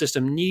medical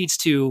system needs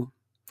to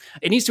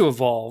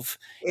evolve.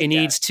 It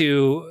needs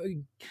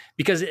to,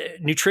 because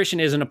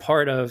nutrition isn't a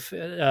part of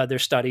their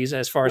studies,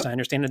 as far as I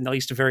understand it, at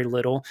least very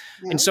little.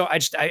 And so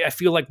I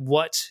feel like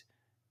what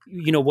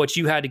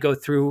you had to go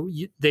through,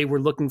 they were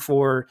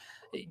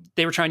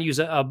trying to use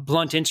a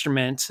blunt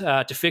instrument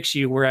to fix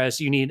you, whereas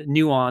you need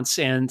nuance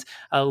and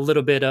a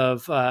little bit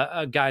of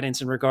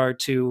guidance in regard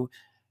to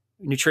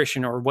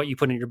nutrition or what you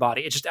put in your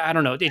body. I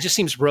don't know. It just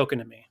seems broken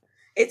to me.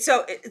 It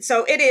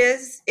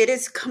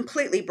is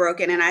completely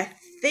broken. And I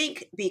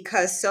think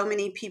because so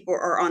many people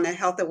are on the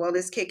health and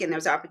wellness kick and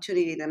there's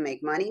opportunity to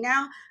make money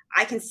now,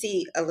 I can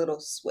see a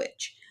little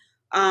switch.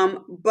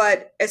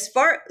 But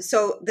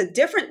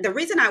the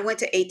reason I went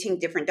to 18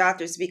 different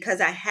doctors is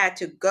because I had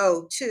to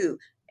go to,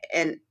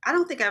 and I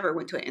don't think I ever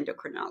went to an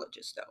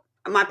endocrinologist though.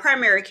 My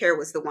primary care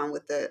was the one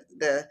with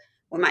the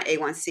when my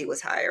A1C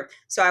was higher.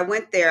 So I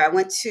went there. I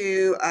went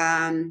to,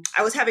 I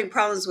was having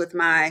problems with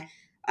my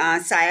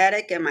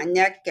sciatic and my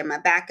neck and my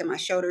back and my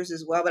shoulders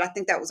as well. But I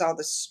think that was all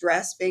the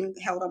stress being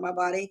held on my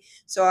body.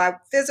 So a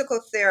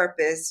physical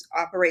therapist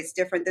operates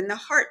different than the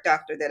heart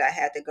doctor that I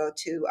had to go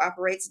to,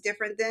 operates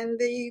different than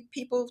the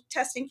people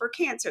testing for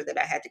cancer that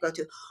I had to go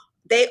to.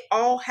 They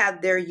all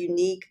have their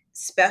unique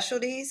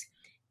specialties.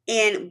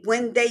 And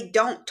when they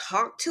don't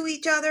talk to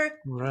each other,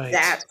 Right.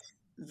 that's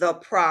the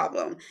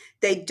problem.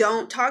 They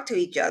don't talk to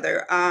each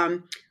other.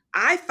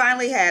 I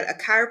finally had a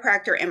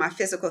chiropractor and my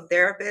physical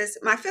therapist.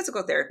 My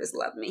physical therapist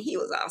loved me. He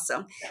was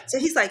awesome. So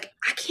he's like,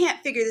 I can't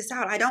figure this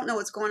out. I don't know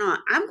what's going on.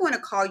 I'm going to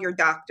call your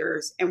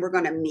doctors and we're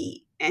going to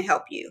meet and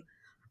help you.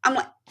 I'm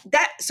like,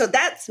 that. So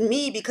that's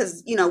me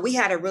because, we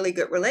had a really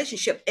good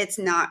relationship. It's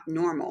not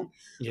normal.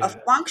 Yeah. A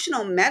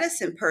functional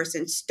medicine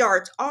person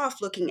starts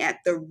off looking at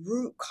the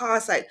root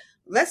cause. Like,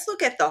 let's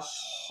look at the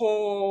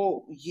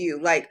whole you.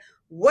 Like,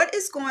 what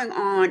is going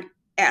on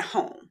at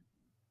home?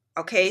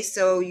 Okay,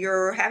 so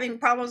you're having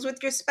problems with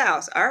your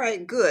spouse. All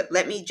right, good.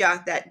 Let me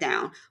jot that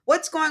down.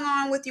 What's going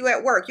on with you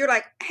at work? You're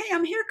like, hey,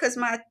 I'm here because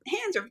my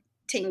hands are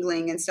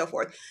tingling and so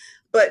forth.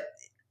 But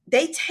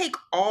they take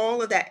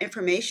all of that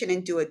information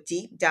and do a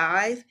deep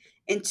dive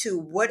into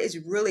what is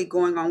really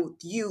going on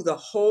with you, the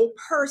whole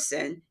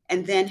person,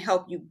 and then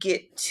help you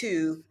get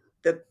to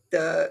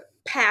the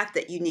path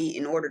that you need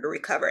in order to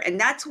recover. And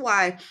that's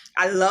why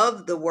I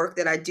love the work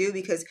that I do,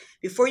 because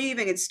before you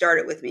even get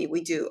started with me, we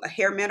do a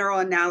hair mineral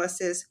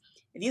analysis.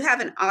 If you have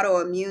an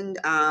autoimmune,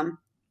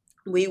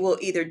 we will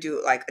either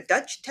do like a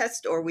Dutch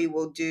test or we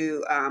will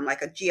do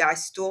like a GI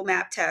stool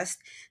map test.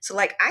 So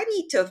like I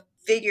need to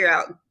figure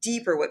out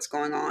deeper what's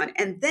going on.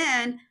 And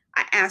then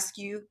I ask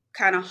you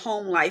kind of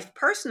home life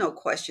personal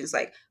questions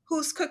like,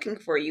 who's cooking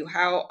for you?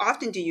 How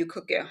often do you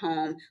cook at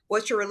home?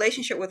 What's your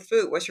relationship with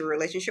food? What's your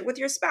relationship with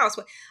your spouse?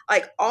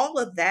 Like all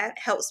of that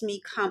helps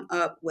me come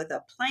up with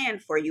a plan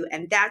for you.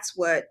 And that's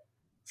what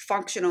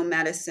functional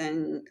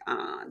medicine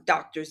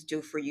doctors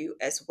do for you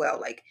as well.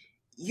 Like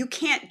you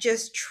can't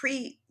just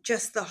treat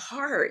just the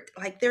heart.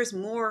 Like there's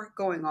more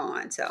going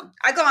on. So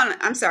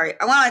I'm sorry,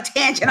 I went on a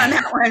tangent on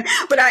that one,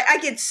 but I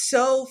get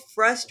so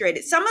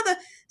frustrated. Some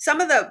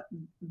of the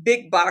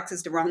big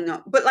boxes, the wrong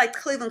note, but like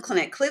Cleveland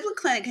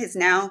Clinic has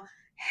now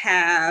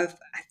I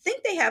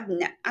think they have,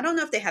 I don't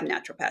know if they have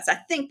naturopaths. I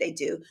think they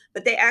do,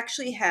 but they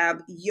actually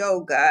have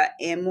yoga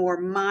and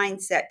more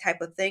mindset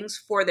type of things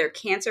for their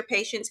cancer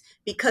patients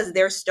because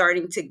they're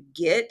starting to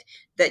get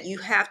that you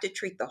have to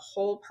treat the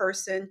whole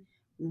person,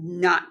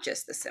 not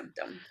just the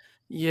symptom.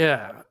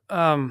 Yeah.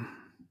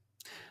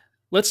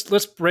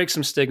 Let's break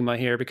some stigma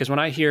here because when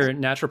I hear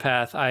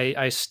naturopath,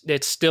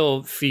 it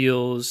still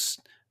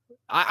feels,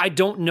 I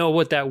don't know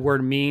what that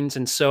word means.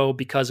 And so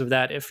because of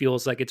that, it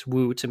feels like it's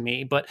woo to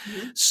me, but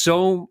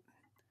so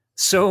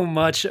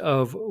much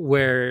of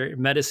where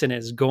medicine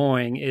is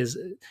going is,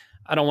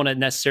 I don't want to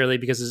necessarily,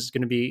 because it's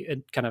going to be a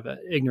kind of an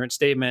ignorant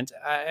statement.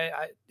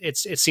 It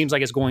seems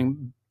like it's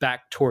going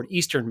back toward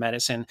Eastern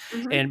medicine.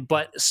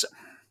 But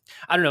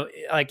I don't know,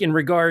 like in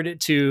regard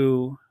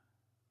to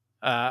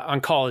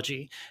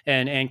oncology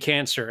and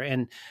cancer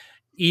and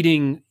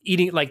eating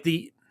like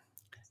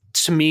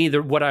to me,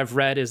 what I've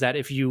read is that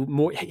if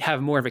you have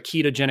more of a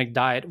ketogenic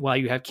diet while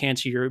you have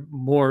cancer, you're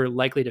more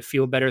likely to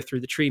feel better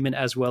through the treatment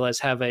as well as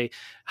have a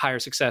higher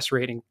success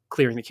rate in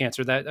clearing the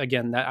cancer. That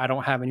again, that I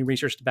don't have any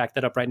research to back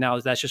that up right now.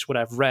 That's just what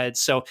I've read.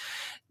 So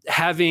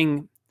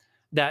having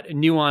that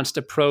nuanced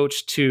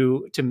approach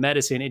to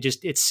medicine,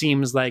 it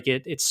seems like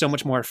it's so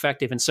much more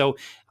effective. And so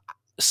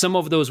some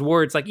of those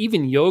words, like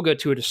even yoga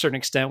to a certain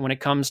extent, when it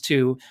comes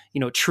to,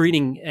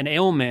 treating an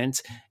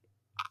ailment,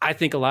 I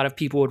think a lot of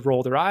people would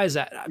roll their eyes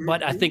at,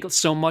 but I think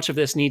so much of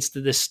this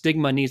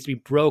stigma needs to be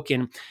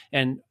broken.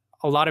 And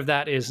a lot of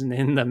that is in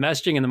the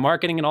messaging and the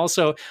marketing. And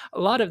also a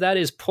lot of that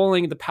is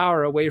pulling the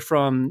power away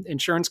from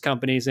insurance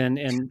companies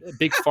and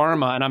big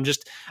pharma. And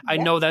I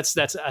know that's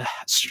a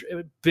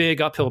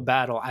big uphill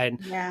battle. I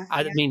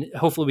mean,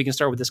 hopefully we can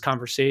start with this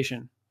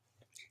conversation.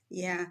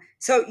 Yeah.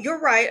 So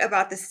you're right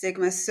about the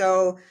stigma.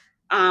 So,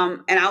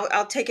 and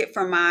I'll take it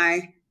from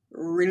my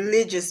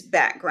religious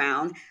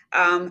background.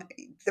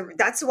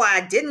 That's why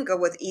I didn't go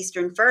with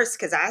Eastern first,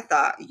 because I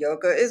thought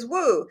yoga is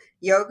woo.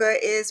 Yoga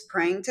is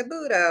praying to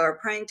Buddha or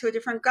praying to a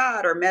different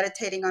god or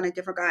meditating on a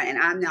different god, and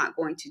I'm not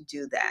going to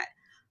do that.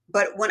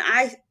 But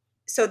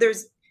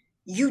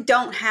you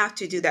don't have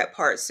to do that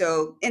part.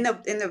 So in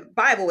the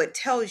Bible, it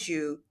tells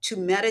you to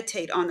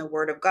meditate on the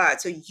word of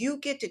God. So you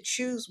get to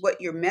choose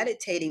what you're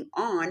meditating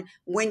on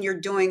when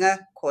you're doing a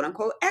quote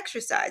unquote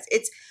exercise.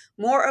 It's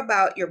more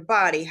about your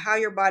body, how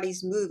your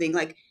body's moving.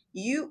 Like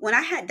when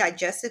I had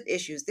digestive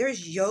issues,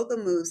 there's yoga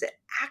moves that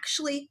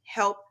actually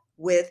help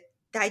with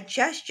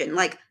digestion.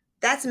 Like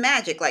that's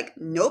magic. Like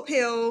no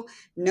pill,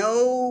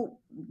 no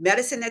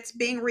medicine that's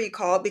being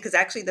recalled, because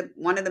actually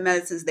one of the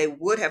medicines they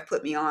would have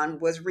put me on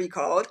was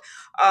recalled.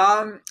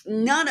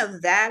 None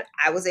of that.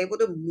 I was able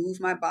to move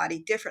my body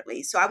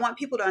differently. So I want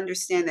people to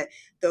understand that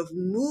the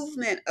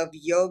movement of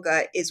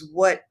yoga is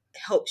what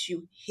helps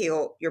you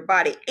heal your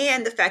body,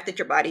 and the fact that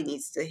your body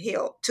needs to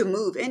heal to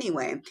move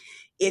anyway.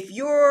 If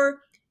you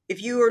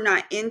are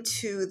not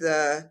into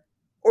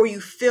or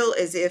you feel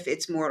as if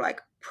it's more like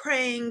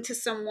praying to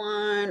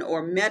someone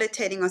or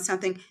meditating on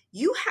something,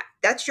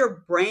 that's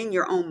your brain,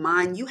 your own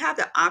mind. You have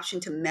the option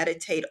to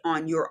meditate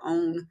on your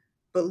own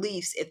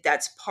beliefs if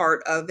that's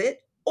part of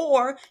it.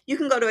 Or you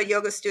can go to a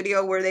yoga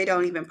studio where they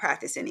don't even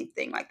practice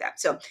anything like that.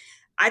 So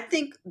I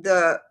think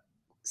the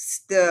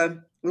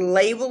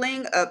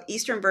labeling of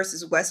Eastern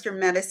versus Western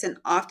medicine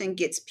often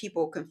gets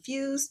people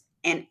confused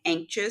and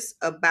anxious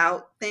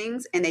about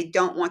things, and they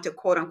don't want to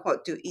quote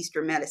unquote do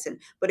Eastern medicine.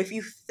 But if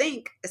you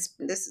think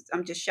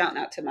I'm just shouting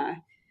out to my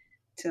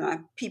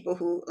people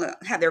who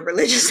have their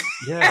religious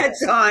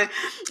hats on.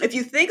 If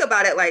you think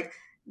about it, like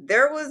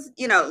there was,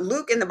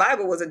 Luke in the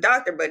Bible was a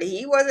doctor, but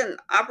he wasn't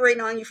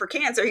operating on you for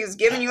cancer. He was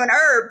giving you an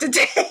herb to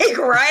take,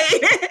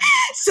 right?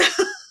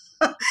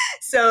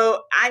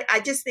 So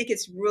I just think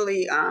it's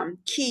really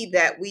key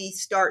that we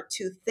start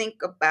to think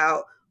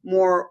about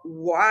more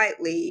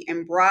widely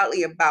and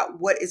broadly about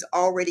what is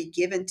already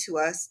given to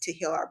us to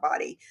heal our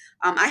body.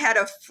 I had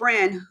a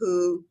friend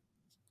who,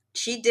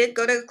 she did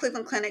go to the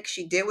Cleveland Clinic.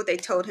 She did what they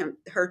told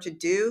her to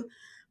do,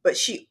 but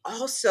she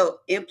also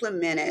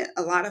implemented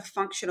a lot of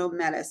functional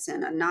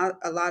medicine and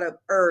a lot of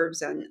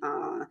herbs, and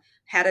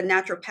had a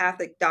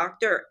naturopathic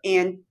doctor.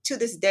 And to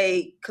this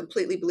day,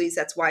 completely believes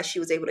that's why she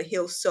was able to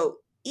heal so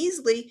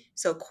easily,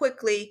 so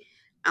quickly,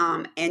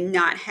 and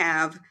not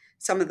have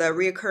some of the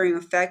reoccurring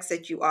effects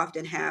that you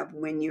often have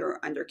when you're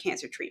under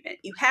cancer treatment.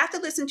 You have to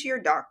listen to your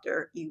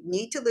doctor. You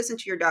need to listen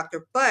to your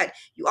doctor, but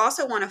you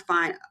also want to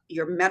find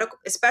your medical,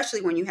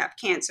 especially when you have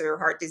cancer or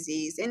heart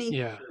disease,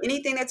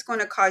 anything that's going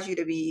to cause you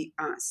to be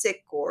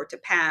sick or to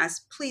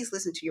pass. Please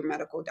listen to your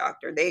medical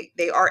doctor.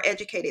 They are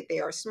educated. They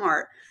are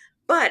smart,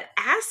 but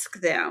ask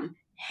them,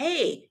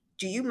 hey,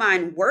 do you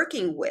mind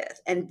working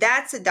with? And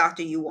that's the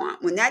doctor you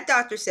want. When that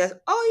doctor says,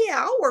 oh yeah,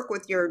 I'll work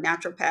with your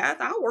naturopath,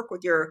 I'll work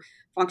with your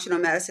functional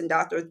medicine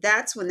doctor,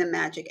 that's when the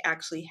magic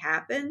actually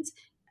happens.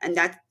 And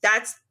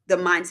that's the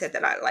mindset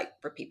that I like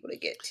for people to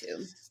get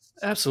to.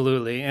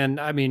 Absolutely.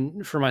 And I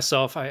mean, for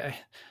myself, I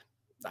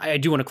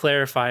do want to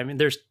clarify. I mean,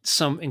 there's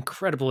some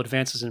incredible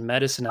advances in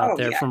medicine out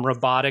there, from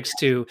robotics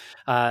to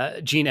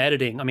gene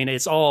editing. I mean,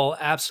 it's all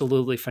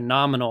absolutely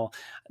phenomenal.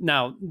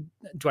 Now,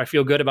 do I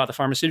feel good about the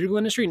pharmaceutical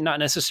industry? Not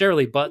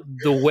necessarily, but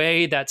the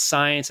way that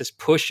science is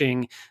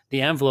pushing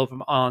the envelope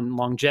on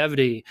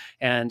longevity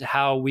and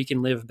how we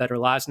can live better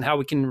lives and how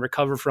we can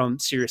recover from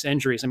serious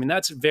injuries. I mean,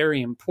 that's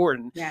very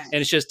important. Yes.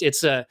 And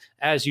it's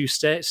as you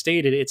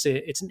stated, it's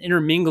an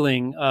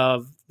intermingling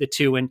of the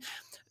two. And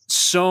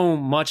so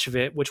much of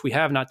it, which we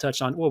have not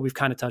touched on, we've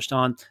kind of touched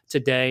on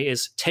today,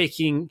 is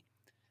taking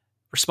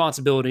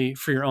responsibility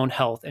for your own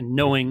health and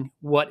knowing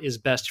what is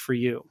best for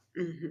you.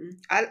 Mm-hmm.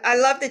 I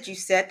love that you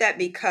said that,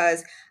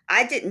 because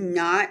I did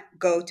not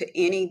go to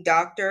any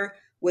doctor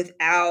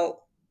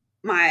without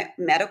my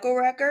medical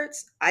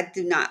records. I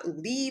did not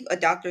leave a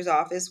doctor's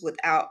office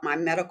without my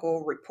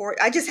medical report.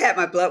 I just had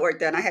my blood work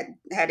done. I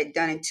had it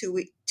done in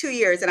 2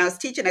 years, and I was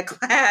teaching a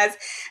class,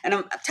 and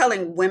I'm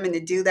telling women to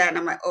do that. And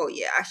I'm like, oh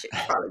yeah, I should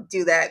probably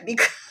do that,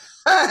 because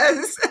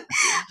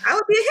I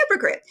would be a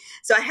hypocrite.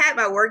 So I had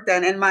my work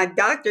done, and my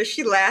doctor,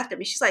 she laughed at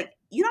me. She's like,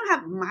 you don't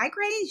have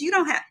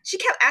migraines? She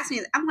kept asking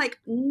me. I'm like,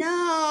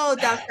 no,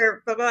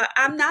 doctor, blah, blah,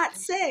 I'm not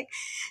sick.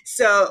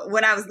 So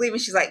when I was leaving,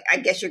 she's like, I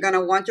guess you're going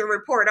to want your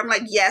report. I'm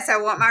like, yes, I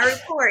want my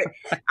report.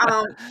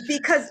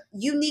 Because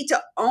you need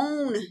to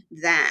own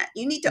that.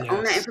 You need to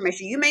own that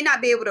information. You may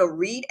not be able to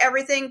read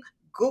everything.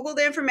 Google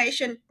the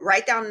information,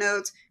 write down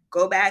notes,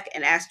 go back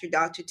and ask your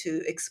doctor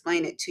to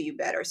explain it to you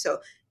better. So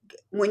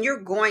when you're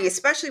going,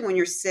 especially when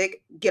you're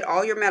sick, get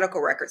all your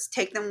medical records,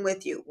 take them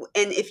with you.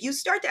 And if you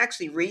start to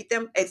actually read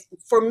them,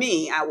 for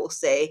me, I will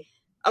say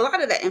a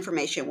lot of that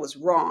information was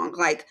wrong.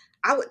 Like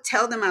I would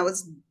tell them I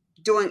was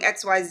doing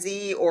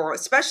XYZ, or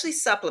especially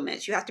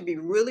supplements. You have to be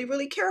really,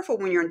 really careful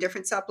when you're on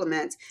different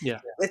supplements.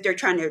 Yeah. If they're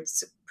trying to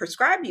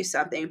prescribe you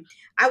something,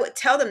 I would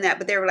tell them that,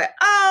 but they were like,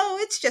 oh,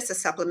 it's just a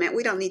supplement.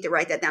 We don't need to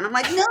write that down. I'm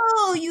like,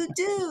 no, you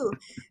do.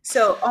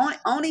 So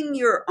owning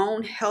your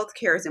own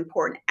healthcare is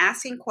important.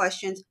 Asking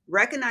questions,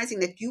 recognizing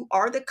that you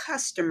are the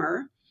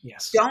customer.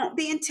 Yes. Don't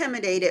be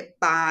intimidated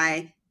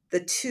by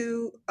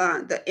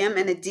the M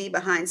and a D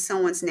behind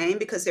someone's name,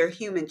 because they're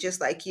human just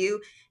like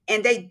you.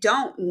 And they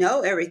don't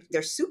know everything.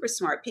 They're super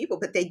smart people,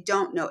 but they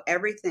don't know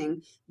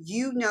everything.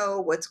 You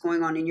know what's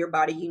going on in your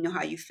body. You know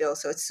how you feel.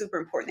 So it's super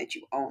important that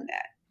you own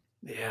that.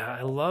 Yeah,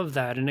 I love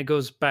that. And it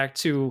goes back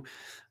to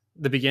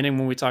the beginning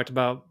when we talked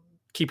about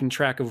keeping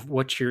track of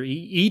what you're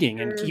eating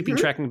and keeping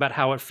track about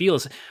how it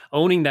feels,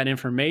 owning that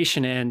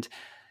information and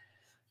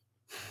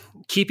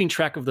keeping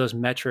track of those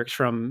metrics,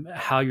 from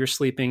how you're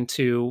sleeping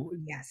to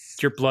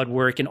your blood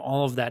work and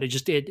all of that.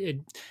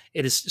 It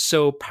is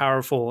so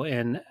powerful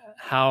in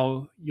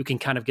how you can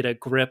kind of get a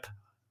grip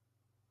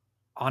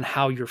on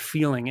how you're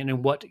feeling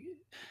and what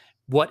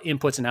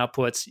inputs and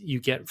outputs you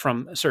get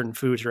from certain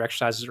foods or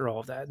exercises or all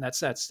of that. And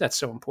that's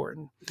so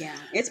important. Yeah.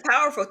 It's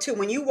powerful too.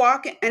 When you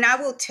walk in, and I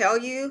will tell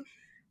you,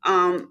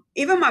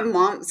 Even my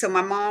mom, so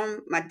my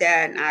mom, my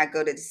dad, and I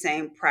go to the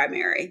same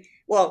primary.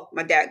 Well,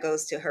 my dad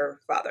goes to her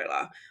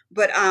father-in-law.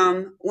 But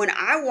when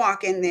I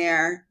walk in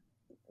there,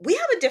 we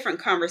have a different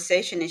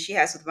conversation than she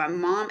has with my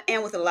mom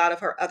and with a lot of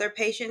her other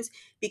patients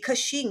because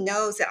she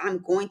knows that I'm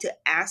going to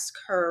ask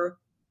her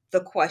the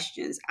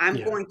questions. I'm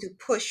Yeah. going to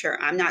push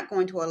her. I'm not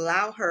going to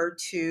allow her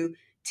to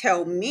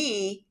tell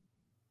me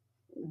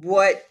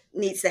what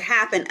needs to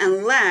happen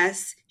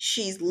unless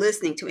she's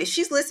listening to me. If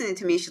she's listening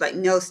to me, she's like,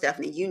 no,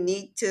 Stephanie, you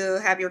need to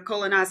have your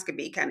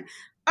colonoscopy kind of.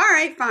 All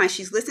right, fine.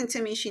 She's listening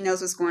to me. She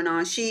knows what's going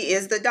on. She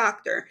is the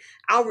doctor.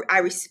 I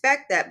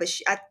respect that, but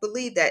I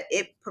believe that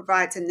it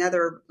provides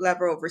another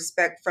level of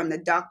respect from the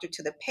doctor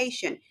to the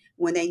patient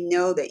when they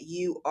know that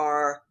you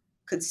are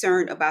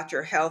concerned about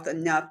your health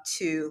enough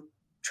to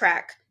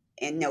track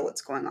and know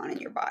what's going on in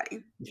your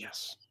body.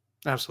 Yes,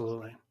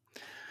 absolutely.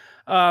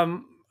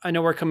 I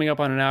know we're coming up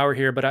on an hour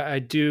here, but I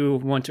do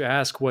want to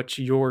ask what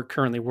you're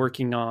currently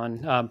working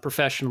on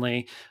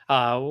professionally.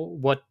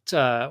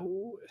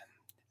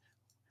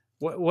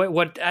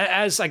 What,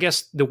 as I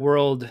guess the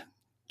world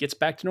gets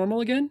back to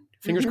normal again,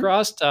 fingers Mhm.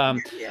 crossed. Yeah.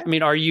 I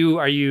mean, are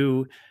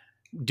you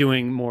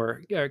doing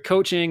more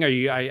coaching? Are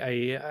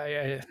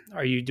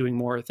you doing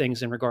more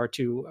things in regard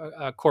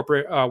to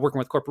corporate working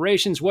with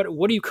corporations? What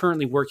are you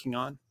currently working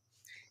on?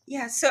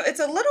 Yeah, so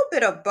it's a little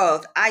bit of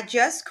both. I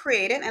just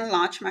created and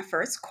launched my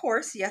first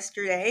course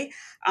yesterday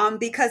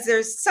because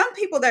there's some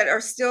people that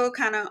are still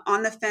kind of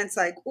on the fence,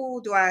 like,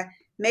 oh, do I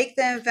make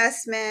the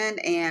investment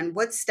and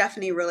what's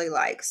Stephanie really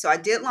like? So I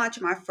did launch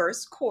my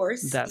first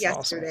course That's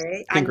awesome.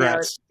 yesterday. I know,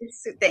 Congrats.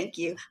 thank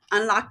you.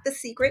 Unlock the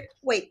secret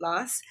weight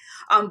loss.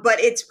 But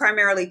it's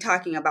primarily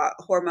talking about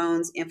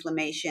hormones,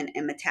 inflammation,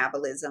 and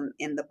metabolism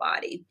in the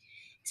body.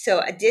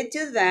 So I did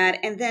do that,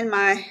 and then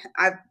my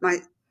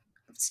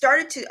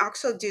started to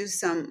also do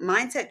some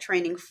mindset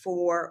training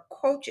for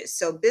coaches.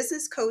 So,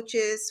 business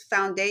coaches,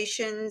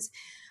 foundations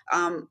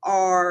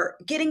are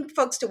getting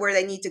folks to where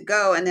they need to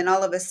go. And then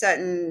all of a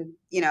sudden,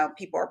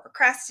 people are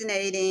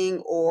procrastinating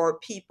or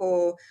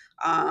people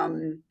are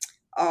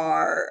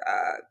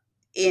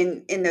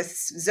in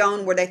this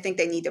zone where they think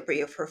they need to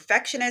be a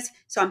perfectionist.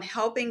 So I'm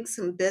helping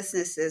some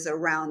businesses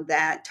around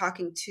that,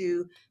 talking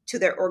to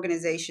their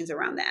organizations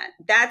around that.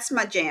 That's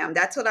my jam.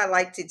 That's what I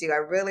like to do. I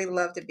really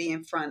love to be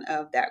in front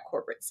of that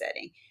corporate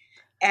setting.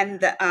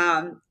 And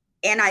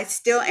and I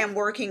still am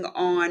working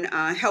on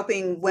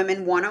helping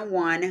women one on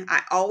one.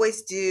 I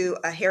always do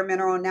a hair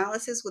mineral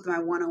analysis with my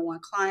one on one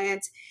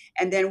clients,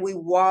 and then we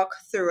walk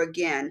through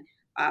again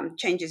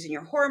changes in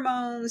your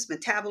hormones,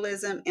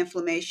 metabolism,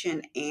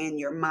 inflammation, and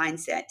your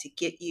mindset to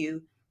get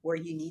you where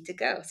you need to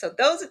go. So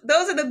those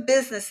are the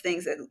business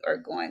things that are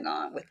going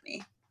on with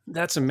me.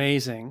 That's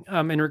amazing.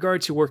 In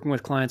regard to working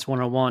with clients one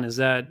on one, is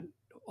that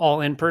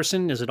all in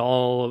person? Is it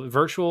all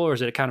virtual, or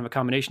is it kind of a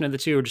combination of the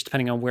two, or just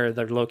depending on where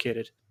they're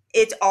located?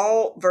 It's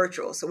all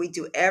virtual, so we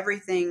do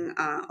everything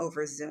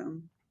over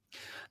Zoom.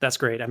 That's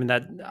great. I mean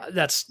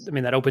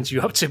that opens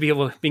you up to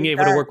being It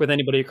able to does. work with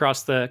anybody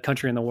across the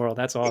country and the world.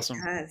 That's It awesome.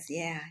 does.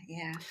 Yeah,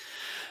 yeah.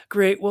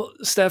 Great. Well,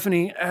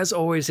 Stephanie, as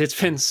always, it's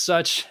been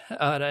such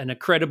an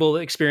incredible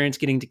experience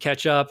getting to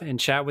catch up and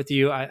chat with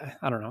you. I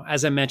don't know.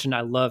 As I mentioned,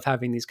 I love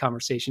having these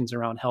conversations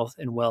around health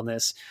and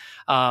wellness.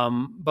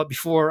 But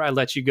before I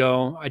let you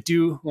go, I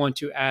do want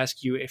to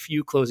ask you a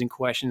few closing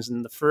questions.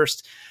 And the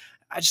first,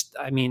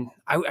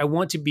 I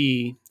want to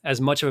be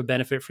as much of a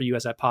benefit for you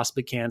as I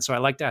possibly can. So I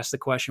like to ask the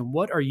question,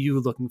 what are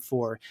you looking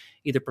for,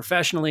 either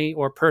professionally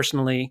or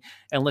personally?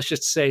 And let's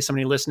just say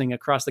somebody listening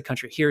across the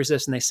country hears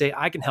this and they say,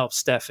 I can help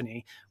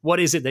Stephanie. What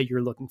is it that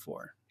you're looking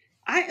for?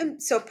 I am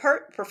so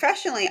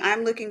professionally,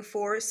 I'm looking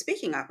for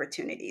speaking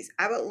opportunities.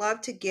 I would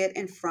love to get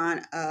in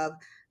front of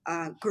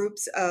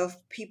groups of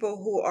people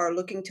who are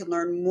looking to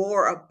learn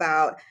more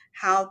about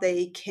how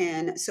they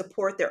can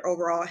support their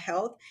overall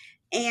health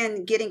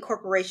and getting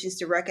corporations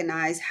to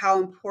recognize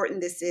how important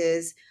this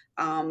is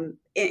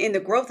in the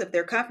growth of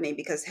their company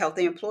because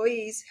healthy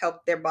employees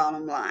help their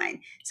bottom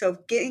line. So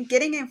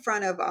getting in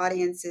front of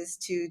audiences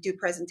to do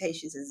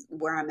presentations is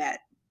where I'm at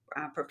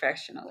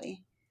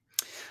professionally.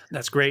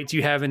 That's great. Do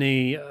you have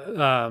any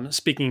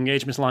speaking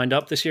engagements lined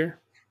up this year?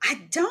 I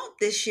don't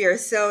this year.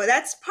 So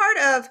that's part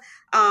of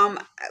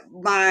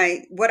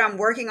my what I'm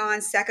working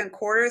on second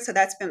quarter. So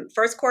that's been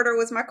first quarter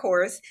was my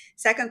course.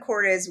 Second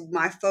quarter is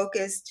my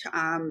focus,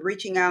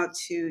 reaching out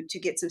to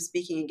get some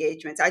speaking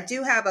engagements. I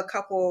do have a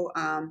couple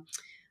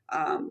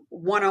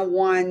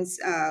one-on-ones,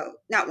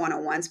 not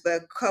one-on-ones, but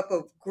a couple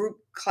of group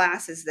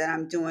classes that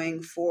I'm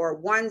doing for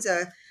one's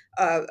a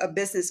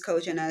business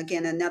coach and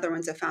again another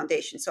one's a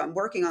foundation. So I'm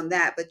working on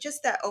that, but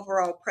just that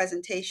overall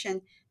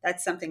presentation,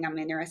 that's something I'm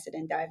interested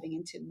in diving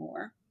into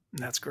more.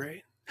 That's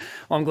great.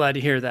 Well, I'm glad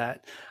to hear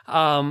that.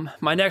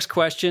 My next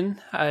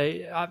question,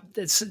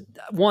 it's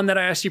one that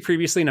I asked you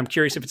previously, and I'm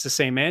curious if it's the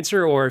same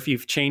answer or if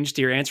you've changed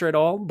your answer at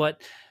all.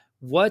 But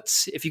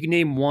if you could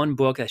name one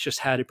book that's just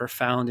had a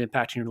profound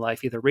impact in your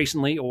life, either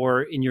recently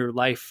or in your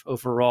life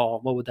overall,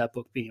 what would that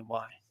book be and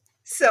why?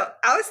 So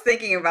I was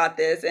thinking about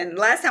this, and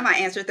last time I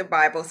answered the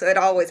Bible, so it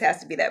always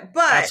has to be that.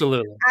 But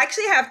Absolutely. I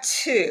actually have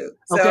two.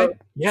 Okay.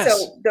 Yes.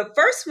 So the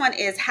first one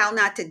is How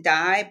Not to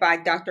Die by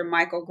Dr.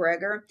 Michael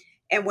Greger.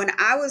 And when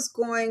I was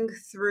going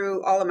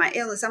through all of my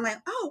illness, I'm like,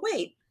 oh,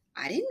 wait,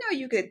 I didn't know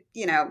you could,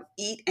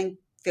 eat and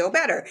feel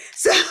better.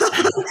 So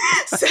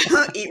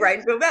eat right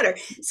and feel better.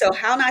 So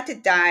How Not to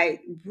Die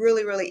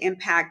really, really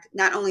impact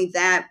not only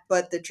that,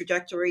 but the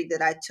trajectory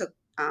that I took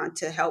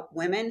to help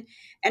women.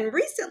 And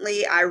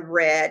recently I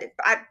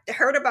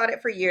heard about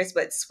it for years,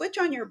 but Switch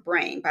on Your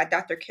Brain by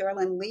Dr.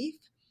 Carolyn Leaf.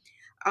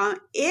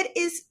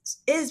 It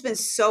has been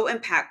so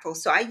impactful.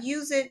 So I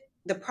use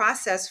the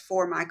process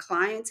for my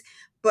clients,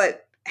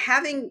 but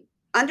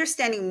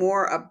understanding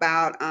more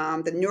about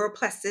the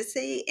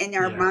neuroplasticity in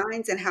our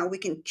minds and how we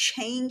can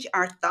change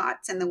our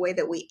thoughts and the way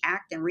that we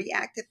act and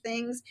react to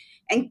things,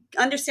 and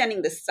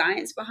understanding the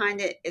science behind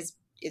it is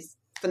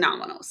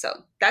phenomenal.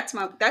 So that's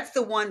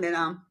the one that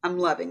I'm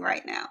loving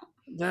right now.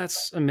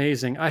 That's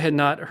amazing. I had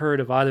not heard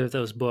of either of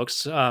those books.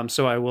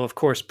 So I will, of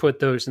course, put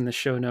those in the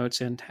show notes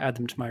and add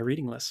them to my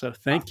reading list. So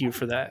thank you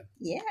for that.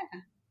 Yeah.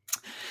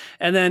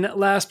 And then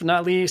last but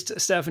not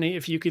least, Stephanie,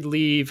 if you could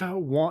leave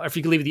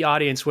the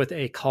audience with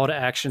a call to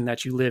action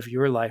that you live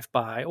your life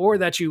by, or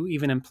that you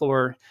even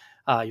implore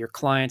your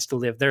clients to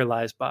live their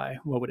lives by,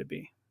 what would it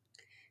be?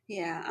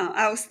 Yeah,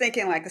 I was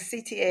thinking like a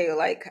CTA,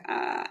 like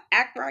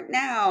act right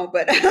now,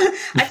 but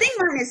I think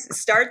mine is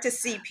start to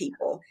see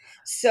people.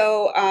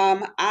 So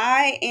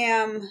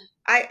I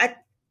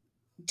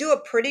do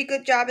a pretty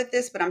good job at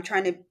this, but I'm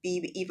trying to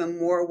be even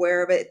more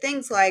aware of it.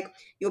 Things like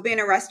you'll be in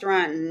a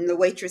restaurant and the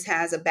waitress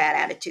has a bad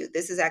attitude.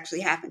 This has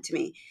actually happened to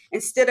me.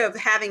 Instead of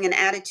having an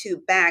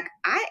attitude back,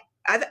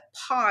 I've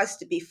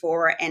paused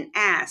before and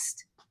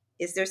asked,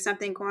 is there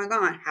something going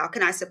on? How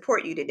can I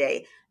support you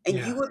today? And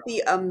you would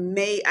be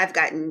amazed. I've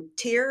gotten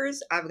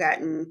tears. I've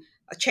gotten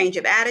a change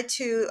of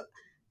attitude.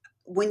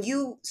 When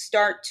you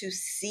start to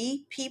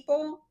see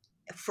people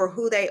for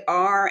who they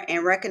are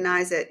and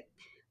recognize that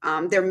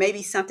there may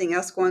be something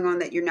else going on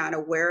that you're not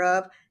aware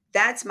of,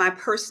 that's my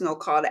personal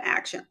call to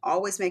action.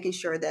 Always making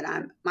sure that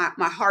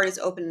my heart is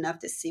open enough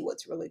to see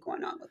what's really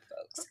going on with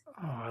folks.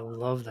 Oh, I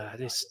love that.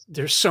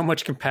 There's so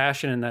much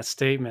compassion in that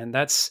statement.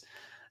 That's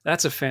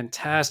a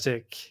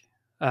fantastic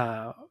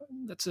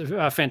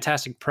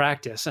fantastic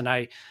practice. And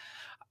I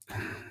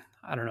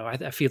don't know.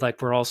 I feel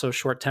like we're also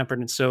short-tempered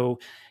and so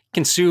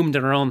consumed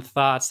in our own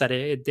thoughts that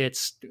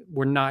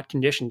we're not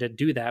conditioned to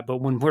do that. But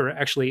when we're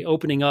actually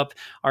opening up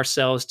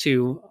ourselves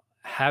to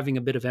having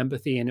a bit of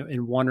empathy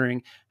and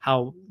wondering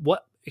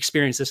what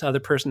experience this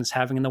other person is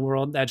having in the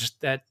world,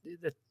 that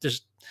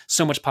there's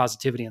so much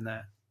positivity in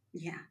that.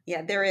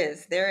 Yeah, there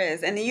is.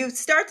 And you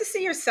start to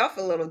see yourself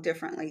a little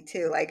differently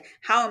too. Like,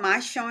 how am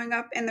I showing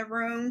up in the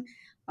room?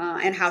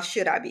 And how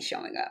should I be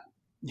showing up?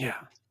 Yeah.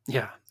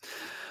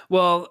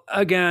 Well,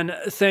 again,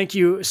 thank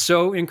you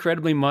so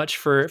incredibly much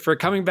for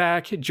coming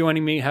back,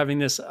 joining me,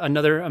 having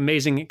another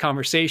amazing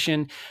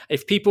conversation.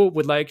 If people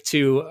would like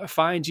to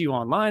find you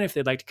online, if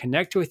they'd like to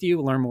connect with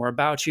you, learn more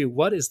about you,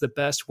 what is the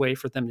best way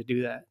for them to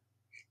do that?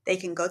 They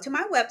can go to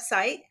my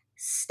website,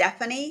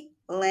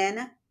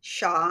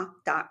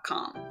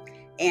 StephanieLynnShaw.com.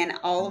 And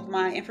all of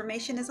my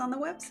information is on the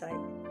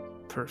website.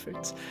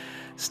 Perfect.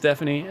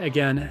 Stephanie,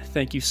 again,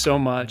 thank you so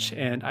much.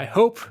 And I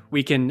hope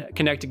we can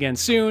connect again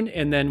soon.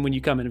 And then when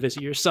you come and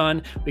visit your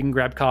son, we can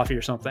grab coffee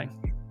or something.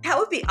 That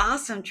would be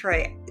awesome,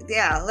 Trey.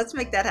 Yeah, let's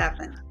make that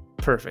happen.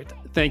 Perfect.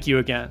 Thank you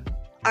again.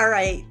 All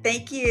right.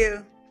 Thank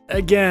you.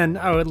 Again,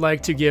 I would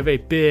like to give a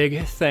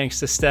big thanks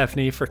to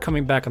Stephanie for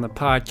coming back on the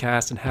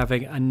podcast and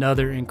having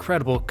another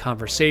incredible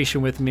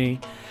conversation with me.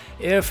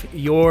 If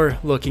you're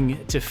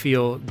looking to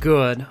feel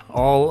good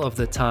all of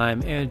the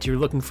time and you're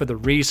looking for the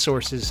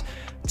resources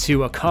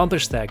to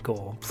accomplish that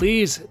goal,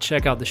 please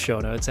check out the show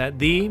notes at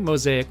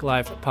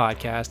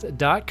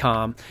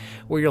themosaiclifepodcast.com,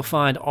 where you'll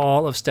find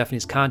all of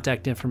Stephanie's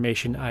contact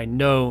information. I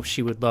know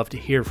she would love to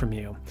hear from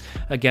you.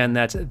 Again,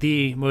 that's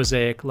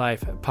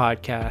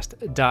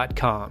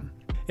themosaiclifepodcast.com.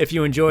 If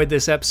you enjoyed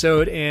this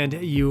episode and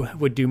you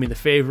would do me the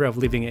favor of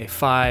leaving a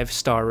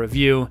 5-star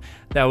review,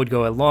 that would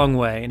go a long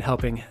way in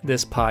helping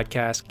this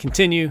podcast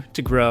continue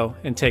to grow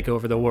and take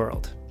over the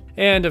world.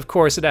 And of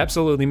course, it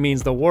absolutely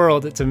means the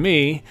world to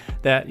me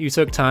that you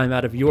took time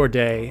out of your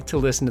day to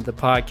listen to the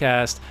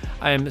podcast.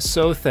 I am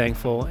so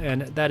thankful,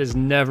 and that is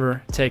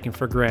never taken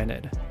for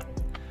granted.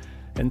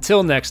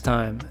 Until next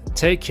time,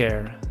 take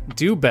care,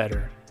 do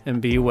better,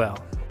 and be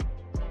well.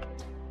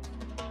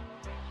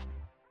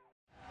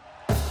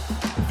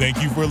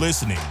 Thank you for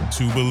listening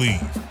to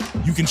Believe.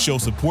 You can show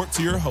support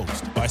to your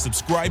host by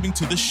subscribing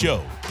to the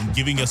show and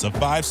giving us a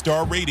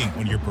 5-star rating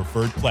on your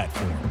preferred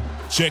platform.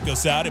 Check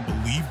us out at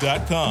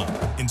Believe.com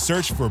and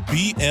search for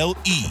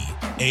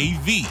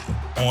BLEAV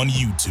on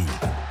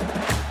YouTube.